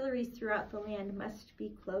and distilleries throughout the land must be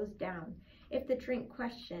closed down if the drink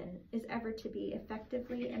question is ever to be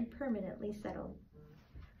effectively and permanently settled.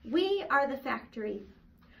 We are the factory.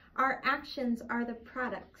 Our actions are the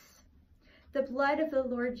products. The blood of the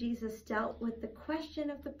Lord Jesus dealt with the question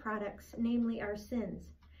of the products, namely our sins.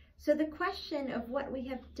 So the question of what we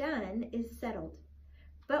have done is settled.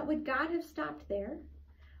 But would God have stopped there?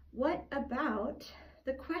 What about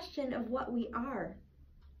the question of what we are?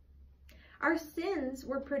 Our sins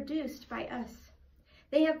were produced by us.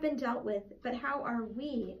 They have been dealt with, but how are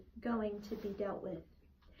we going to be dealt with?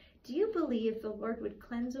 Do you believe the Lord would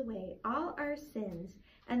cleanse away all our sins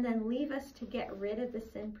and then leave us to get rid of the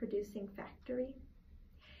sin-producing factory?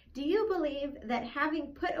 Do you believe that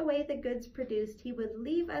having put away the goods produced, he would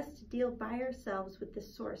leave us to deal by ourselves with the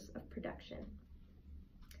source of production?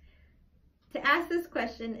 To ask this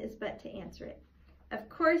question is but to answer it. Of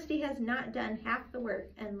course, he has not done half the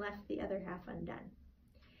work and left the other half undone.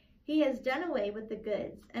 He has done away with the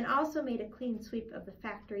goods and also made a clean sweep of the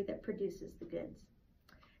factory that produces the goods.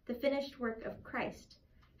 The finished work of Christ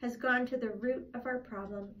has gone to the root of our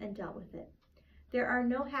problem and dealt with it. There are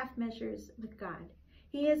no half measures with God.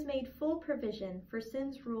 He has made full provision for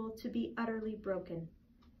sin's rule to be utterly broken.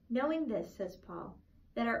 Knowing this, says Paul,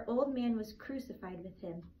 that our old man was crucified with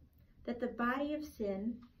him, that the body of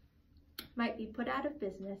sin might be put out of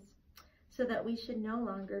business, so that we should no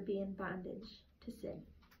longer be in bondage to sin.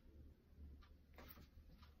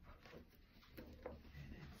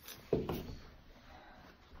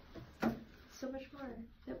 So much more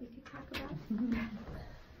that we could talk about.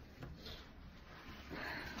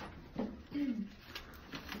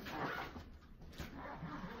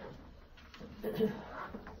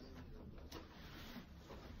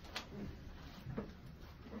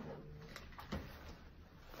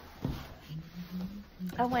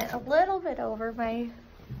 I went a little bit over my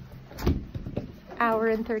hour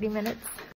and 30 minutes.